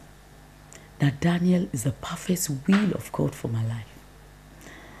convinced that Daniel is the perfect will of God for my life.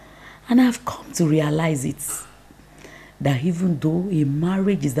 And I have come to realize it, that even though a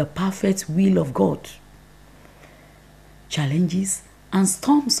marriage is the perfect will of God, challenges and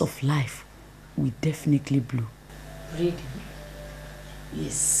storms of life will definitely blow. Really?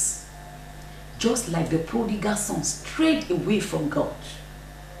 Yes. Just like the prodigal son strayed away from God,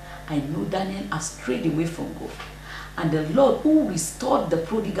 I know Daniel has strayed away from God. And the Lord who restored the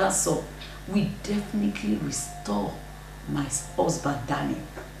prodigal son will definitely restore my husband Daniel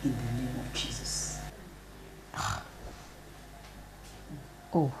in the name of Jesus.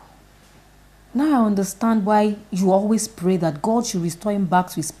 Oh. Now I understand why you always pray that God should restore him back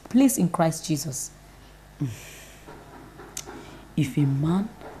to his place in Christ Jesus. If a man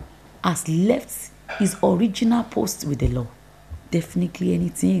has left his original post with the Lord, definitely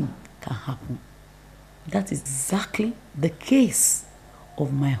anything can happen. That is exactly the case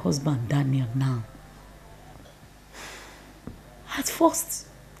of my husband Daniel now. At first,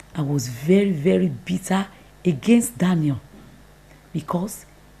 I was very, very bitter against Daniel because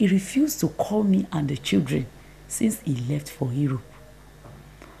he refused to call me and the children since he left for Europe.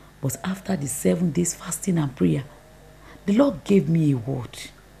 But after the 7 days fasting and prayer, the Lord gave me a word.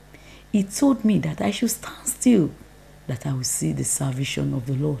 He told me that I should stand still, that I will see the salvation of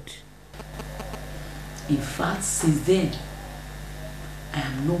the Lord. In fact, since then, I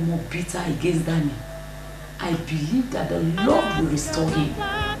am no more bitter against Daniel. I believe that the Lord will restore him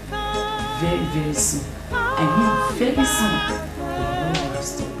very, very soon. I mean, very soon, the Lord will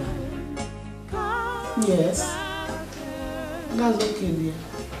restore Daniel. Yes. That's okay, dear.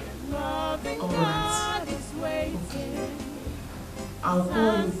 Alright. Okay. I'll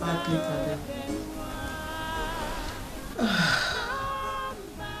call you back later then.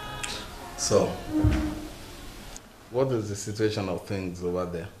 So, what is the situation of things over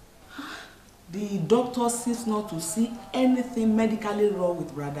there? The doctor seems not to see anything medically wrong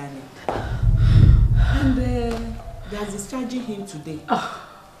with Brother Daniel. And they are discharging him today.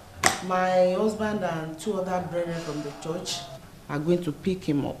 My husband and 2 other brethren from the church are going to pick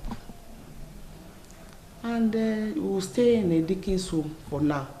him up. And we will stay in a Dickens home for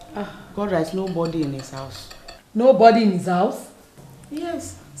now. God, there is nobody in his house. Nobody in his house?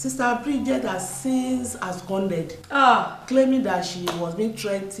 Yes. Sister Bridget has since absconded, claiming that she was being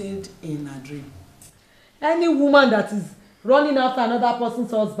threatened in her dream. Any woman that is running after another person's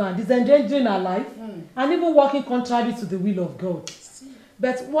husband is endangering her life and even working contrary to the will of God.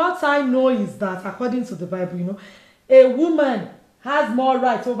 But what I know is that according to the Bible, a woman has more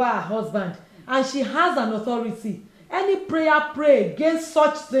rights over her husband and she has an authority. Any prayer pray against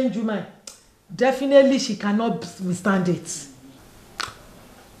such strange woman, definitely she cannot withstand it.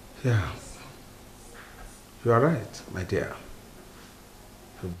 Yeah. You are right, my dear.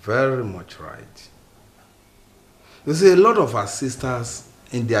 You're very much right. You see, a lot of our sisters,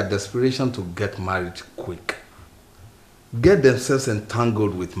 in their desperation to get married quick, get themselves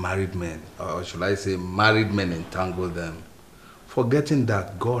entangled with married men, or should I say married men entangle them, forgetting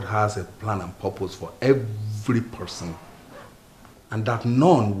that God has a plan and purpose for every person and that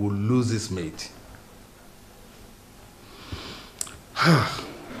none will lose his mate.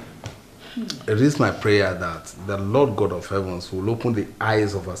 It is my prayer that the Lord God of heavens will open the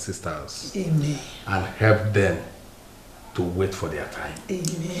eyes of our sisters. Amen. And help them to wait for their time.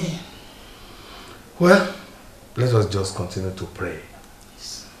 Amen. Well, let us just continue to pray.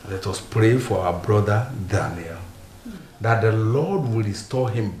 Let us pray for our brother Daniel, that the Lord will restore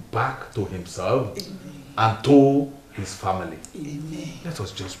him back to himself and to his family. Amen. Let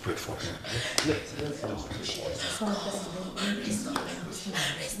us just pray for him. Let's just pray for him.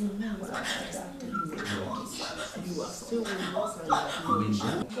 You are still with us and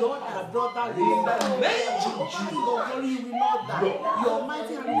Lord, our brother, in the name of Jesus, Lord, you will not die. Your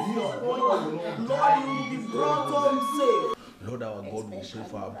mighty hand is your point. Lord, you will be brought home safe. Lord our God, we pray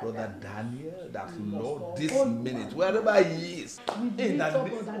for our brother Daniel, that Lord, this minute, wherever he is, in the name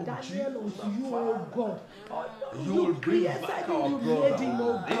of Jesus, you, oh God. you will bring back our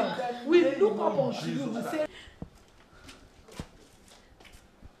brother. We look up unto you, we say,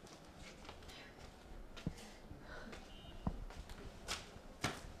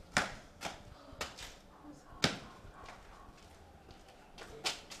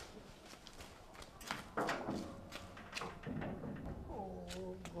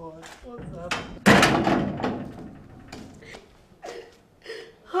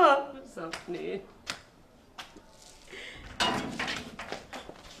 happening?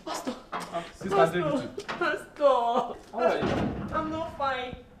 Pastor. Sister David. Pastor. How are you? I'm not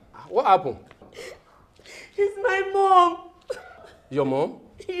fine. What happened? It's my mom. Your mom?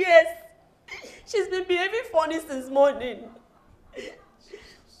 Yes. She's been behaving funny since morning.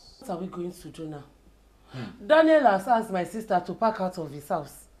 What are we going to do now? Daniel has asked my sister to pack out of his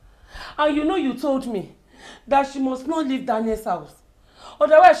house. And you know you told me that she must not leave Daniel's house.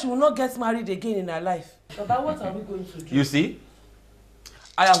 Otherwise she will not get married again in her life. Baba, what are we going to do? You see,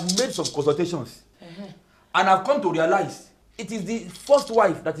 I have made some consultations. And I've come to realize it is the first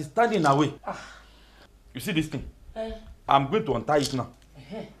wife that is standing in her way. You see this thing? I'm going to untie it now.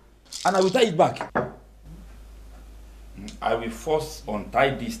 And I will tie it back. I will first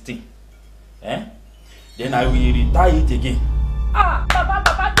untie this thing. Then I will retie it again.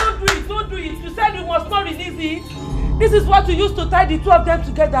 Baba, don't do it. You said you must not release it. This is what you used to tie the two of them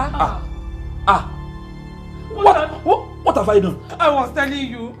together. What have I done? I was telling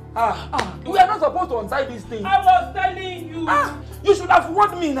you. We are not supposed to untie this thing. I was telling you. You should have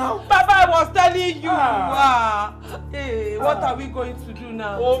warned me now. Baba, I was telling you. Hey, what are we going to do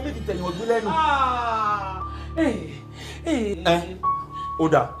now? Oh, me to tell you what Hey.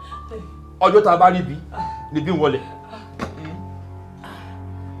 Oda. Ọjọ́ tá bá rí bí ni bí wọlé.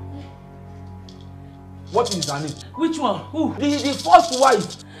 What is her name? Which one? Who? The first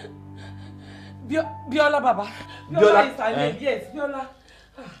wife. Biola, Baba. Biola is her name. Yes, Biola.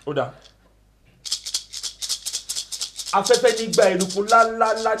 Oda. Afẹ́fẹ́ nígbà eruku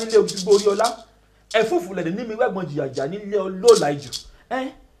lálálá nílé ojúgbó orí ọlá. Ẹ̀fúùfù lẹ̀dẹ̀ ní mi wẹ́gbọ̀n jìyàjà nílé olóòlà ìjù.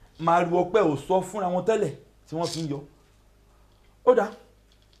 Màá ru ọpẹ́ ò sọ fúnra wọn tẹ́lẹ̀ tí wọ́n fi ń yọ. Oda.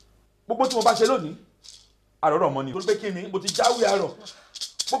 Gbogbo tí mo bá ṣe lónìí, àrọ̀rọ̀ mọ́ ni. Torí pé kí ni mo ti jáwé àrọ̀.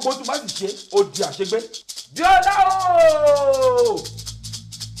 Gbogbo tí mo bá sì ṣe, ó di àṣegbé. Bíọ́lá ooo!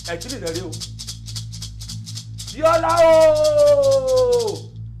 Ẹ̀kíní rẹ̀ rí o. Bíọ́lá ooo!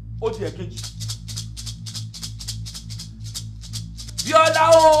 Ó di ẹ̀kejì. Bíọ́lá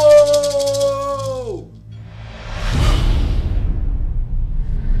ooo!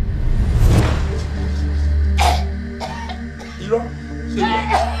 Irọ́.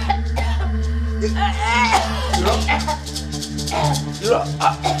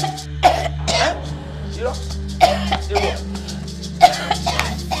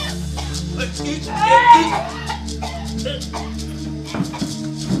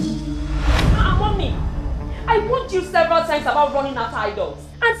 Mommy, I warned you several times about running after idols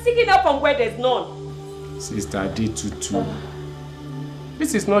and seeking help from where there's none. Sister Adetutu,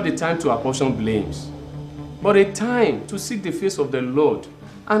 this is not the time to apportion blames, but a time to seek the face of the Lord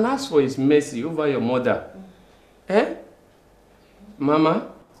and ask for His mercy over your mother.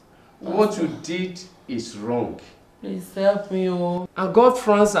 Mama, what you did is wrong. Please help me, oh. And God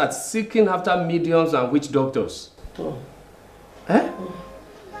frowns at seeking after mediums and witch doctors.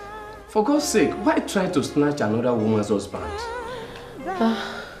 For God's sake, why try to snatch another woman's husband?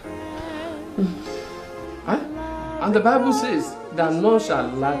 And the Bible says that none shall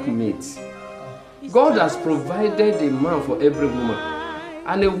lack mate. God has provided a man for every woman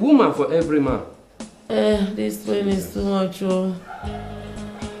and a woman for every man. This pain is too much, oh.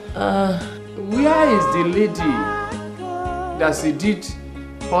 Where is the lady that she did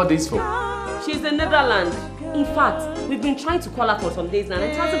all this for? She's in Netherlands. In fact, we've been trying to call her for some days now and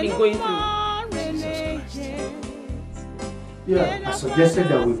it hasn't been going through. Jesus Christ. Yeah, I suggested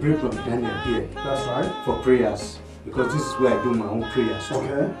that we pray from Daniel here. That's right. For prayers. Because this is where I do my own prayers.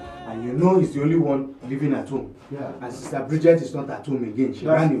 Okay. And you know he's the only one living at home. Yeah. And Sister Bridget is not at home again. She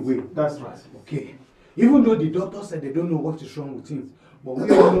ran away. That's right. Okay. Even though the doctor said they don't know what is wrong with him, but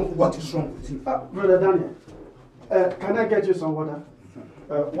we all know what is wrong with him. Brother Daniel, can I get you some water?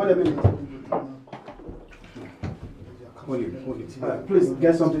 Wait a minute. Hold it. Please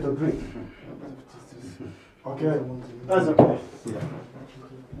get something to drink. Okay, that's okay.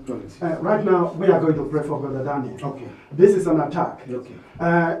 Right now, we are going to pray for Brother Daniel. Okay. This is an attack. Okay.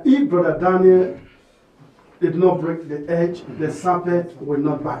 If Brother Daniel did not break the edge, the serpent will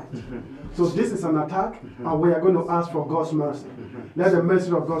not bite. So this is an attack, and we are going to ask for God's mercy. Let the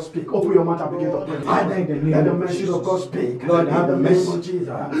mercy of God speak. Open your mouth and begin to pray. Father, in the name Let the of mercy Jesus. of God speak. Lord, have in the mercy. name of Jesus.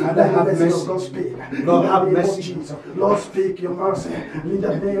 Father, have Let the mercy mercy. of God speak. Lord, have In the name of mercy. Jesus. Lord, speak your mercy. In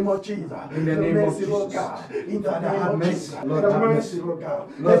the name of Jesus. In the name of Jesus. God. In the Father, name have of mercy. Jesus. Lord, The have mercy mercy. of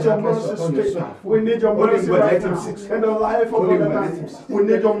God. Lord, Let your have mercy mercy upon your speak. son. We need your Holy mercy God, right let him now. sit. In the life of Holy Brother God, let Daniel. him sit. We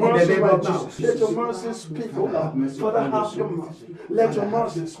need your In the mercy name right of now. Jesus. Let your mercy speak merciful, Lord. Father, have your mercy. Let your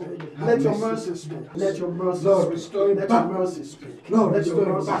mercy speak. Let your mercy speak. Let your mercy speak. Let your mercy speak. Lord, let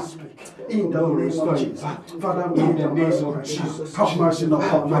your mercy speak. In the name of Jesus. Father, we need your mercy of Jesus. Have mercy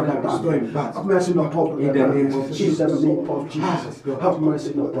upon Father. Have mercy upon in the name of Jesus. In the name of Jesus. Have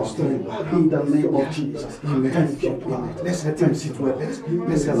mercy upon in the name of Jesus. Thank you. Let's let him sit well.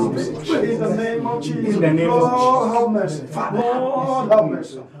 Let's have mercy. In the name of Jesus. In the name of Jesus. Lord, have mercy. Lord, have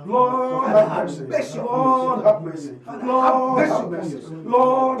mercy. Lord, have mercy. Lord, have mercy. Lord, have mercy.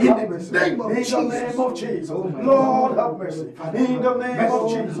 Lord, have mercy. In the name of Jesus. Lord, have mercy. In the name of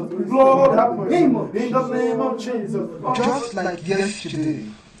Jesus. Lord, have mercy. In the name of Jesus. Just like yesterday,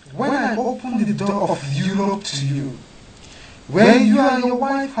 when I opened the door of Europe to you, when you and your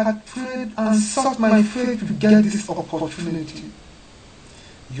wife had prayed and sought my faith to get this opportunity,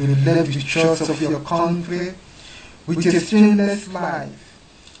 you left the church of your country with a stainless life.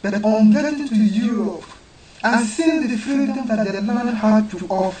 But on getting to Europe and seeing the freedom that the land had to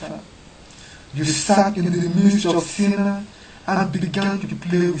offer, you sat in the midst of sinners and began to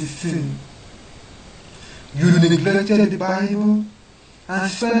play with sin. You neglected the Bible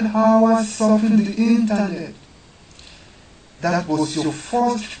and spent hours surfing the internet. That was your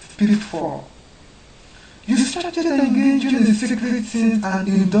first pitfall. You started engaging in secret sins and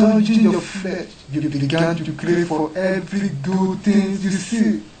indulging your flesh. You began to crave for every good thing you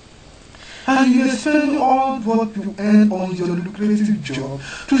see. And you spend all what you earn on your lucrative job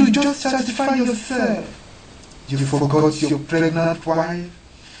to just satisfy yourself. You forgot your pregnant wife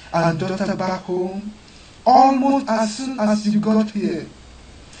and daughter back home almost as soon as you got here.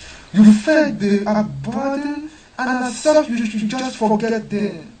 You felt they are burdened, and as such you should just forget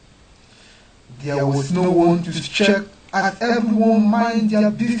them. There was no one to check as everyone mind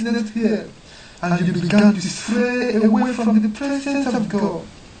their business here, and you began to stray away from the presence of God.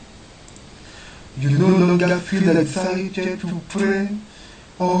 You no longer feel excited to pray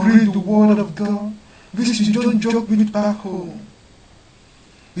or read the word of God, which you don't joke with back home.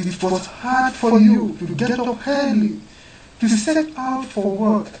 It was hard for you to get up early, to set out for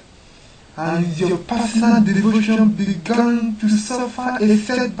work, and your personal devotion began to suffer a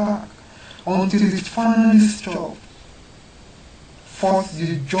setback until it finally stopped. First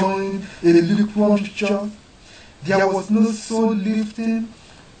you joined a lukewarm church. There was no soul lifting,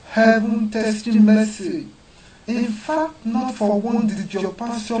 heaven testing message. In fact, not for one did your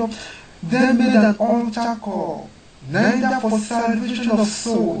pastor then made an altar call, neither for salvation of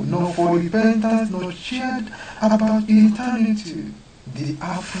soul, nor for repentance, nor cheered about eternity. The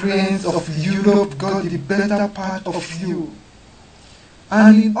affluence of Europe got the better part of you.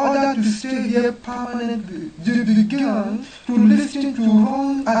 And in order to stay here permanently, you began to listen to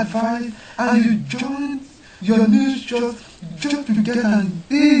wrong advice and you joined your new church just to get an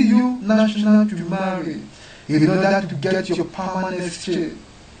EU national to marry in order to get your permanent stay.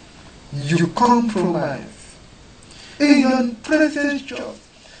 You compromise. In your present church,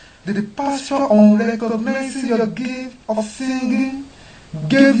 the pastor, on recognizing your gift of singing,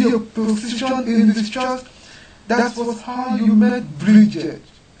 gave you a position in this church. That was how you met Bridget,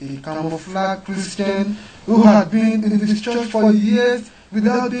 a camouflaged Christian who had been in this church for years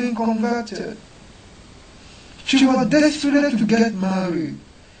without being converted. She was desperate to get married,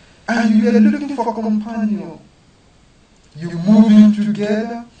 and you were looking for a companion. You moved in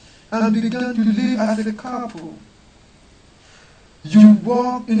together and began to live as a couple. You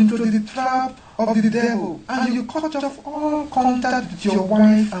walked into the trap of the devil, and you cut off all contact with your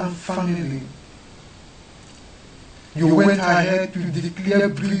wife and family. You went ahead to declare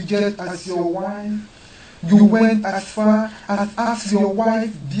Bridget as your wife. You went as far as ask your wife,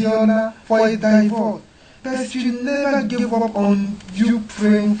 Viola, for a divorce. But she never gave up on you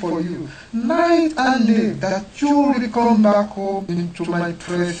praying for you, night and day, that you will come back home into my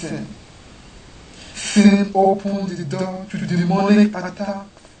presence. Sin opened the door to demonic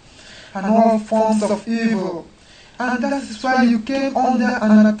attacks and all forms of evil. And that is why you came under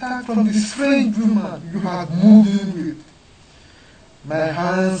an attack from the strange woman you had moved in with. My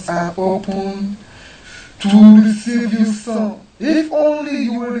hands are open to receive you, son, if only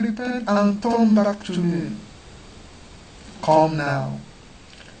you will repent and turn back to me. Come now,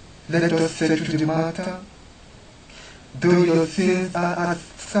 let us settle the matter. Though your sins are as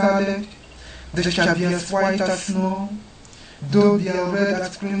scarlet, they shall be as white as snow. Though they are red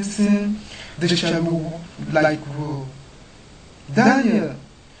as crimson, they shall be like wool. Daniel,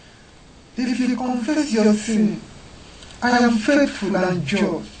 if you confess your sin, I am faithful and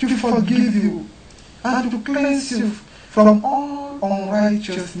just to forgive you and to cleanse you from all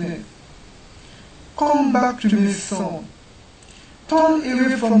unrighteousness. Come back to me, son. Turn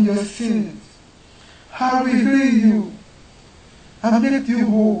away from your sins. I will heal you and make you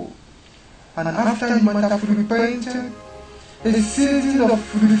whole. And after you might have repented, a season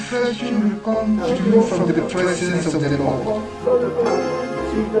of refreshing will come to you from the presence of the Lord.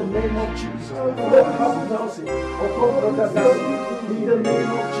 In the name of Jesus, Lord, have mercy upon Brother Daniel. In the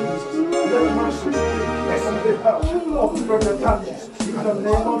name of Jesus, let mercy speak on behalf of Brother Daniel. In the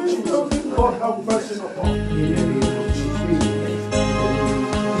name of Jesus, Lord, have mercy upon him. In the name of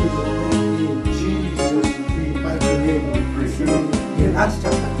Jesus, in mighty name we pray. In Acts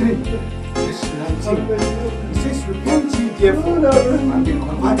chapter 3, verse 19, it says, repent ye therefore and be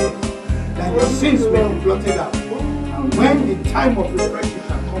converted, that your sins may be blotted out. And when the time of refreshing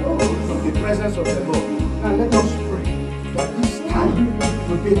shall come from the presence of the Lord, now let us pray that this time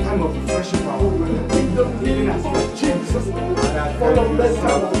will be a time of refreshing for our brother. Even as Jesus,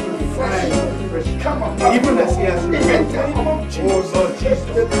 even as he has repented, oh Lord Jesus,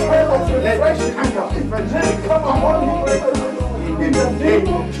 let the time of refreshing come upon him in the name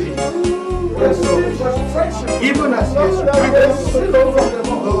of Jesus. Even as he has repented,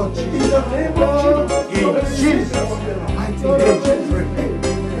 Lord Jesus, in Jesus' mighty name we pray.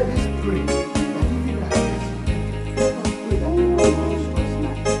 Let's pray.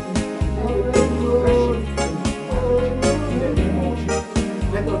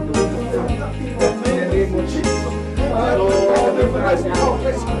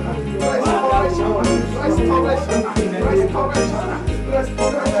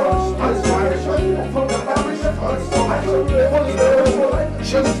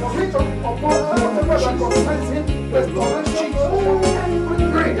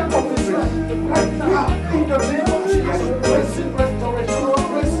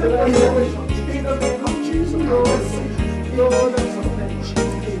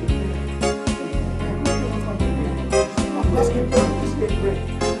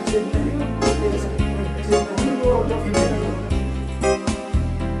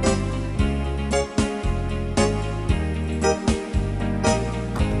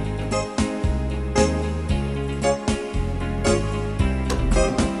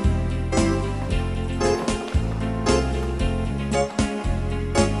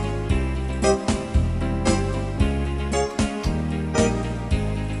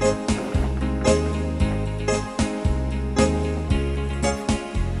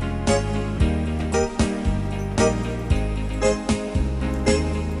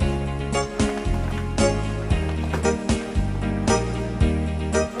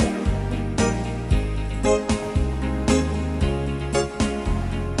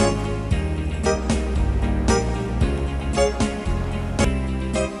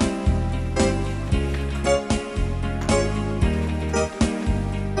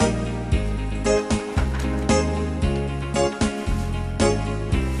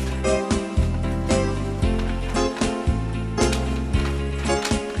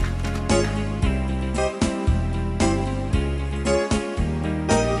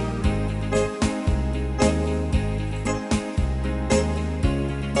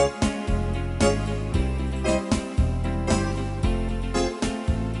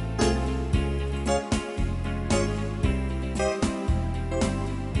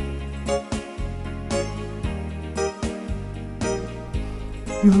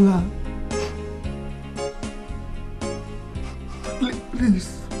 Yola,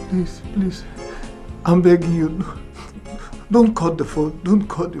 please, I'm begging you, don't cut the phone, don't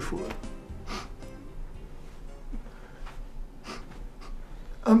cut the phone.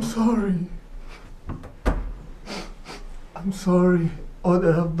 I'm sorry. I'm sorry. All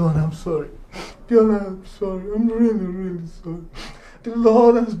that I've done, I'm sorry. Yola, I'm sorry. I'm really sorry. The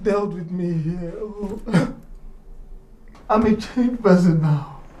Lord has dealt with me here. Oh. I'm a changed person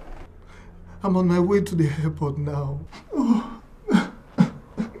now. I'm on my way to the airport now. Oh.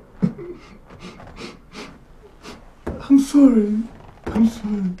 I'm sorry.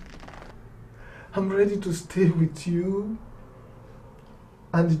 I'm ready to stay with you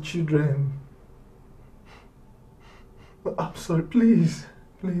and the children. I'm sorry, please.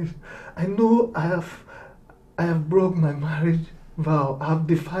 I know I have broken my marriage vow. I have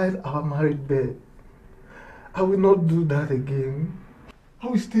defied our marriage bed. I will not do that again. I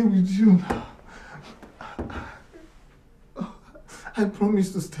will stay with you now. I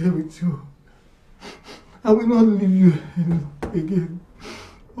promise to stay with you. I will not leave you again.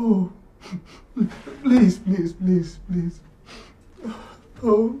 Oh, please.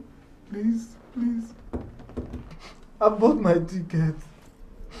 Oh, please. I bought my ticket.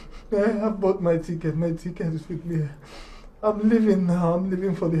 I bought my ticket. My ticket is with me. I'm leaving now. I'm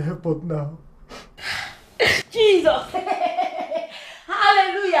leaving for the airport now. Jesus!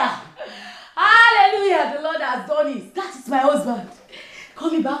 Hallelujah! has done it. That is my husband.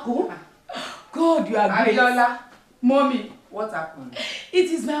 Coming back home. God, you are great. Abiola. Mommy. What happened? It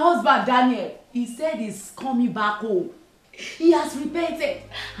is my husband, Daniel. He said he's coming back home. He has repented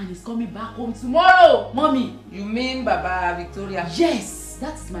and he's coming back home tomorrow. Mommy. You mean Baba Victoria? Yes,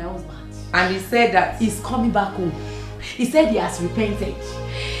 that is my husband. And he said that? He's coming back home. He said he has repented.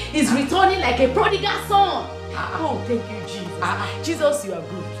 He's returning like a prodigal son. Oh, thank you, Jesus. Jesus, you are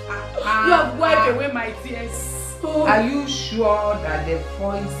good. You have wiped away my tears. Oh. Are you sure that the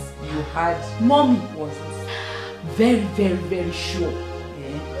voice you had, Mommy, was very, very, very sure?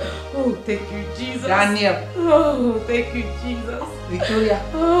 Yeah. Oh, thank you, Jesus. Daniel? Oh, thank you, Jesus. Victoria?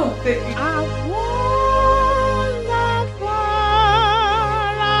 Oh, thank you.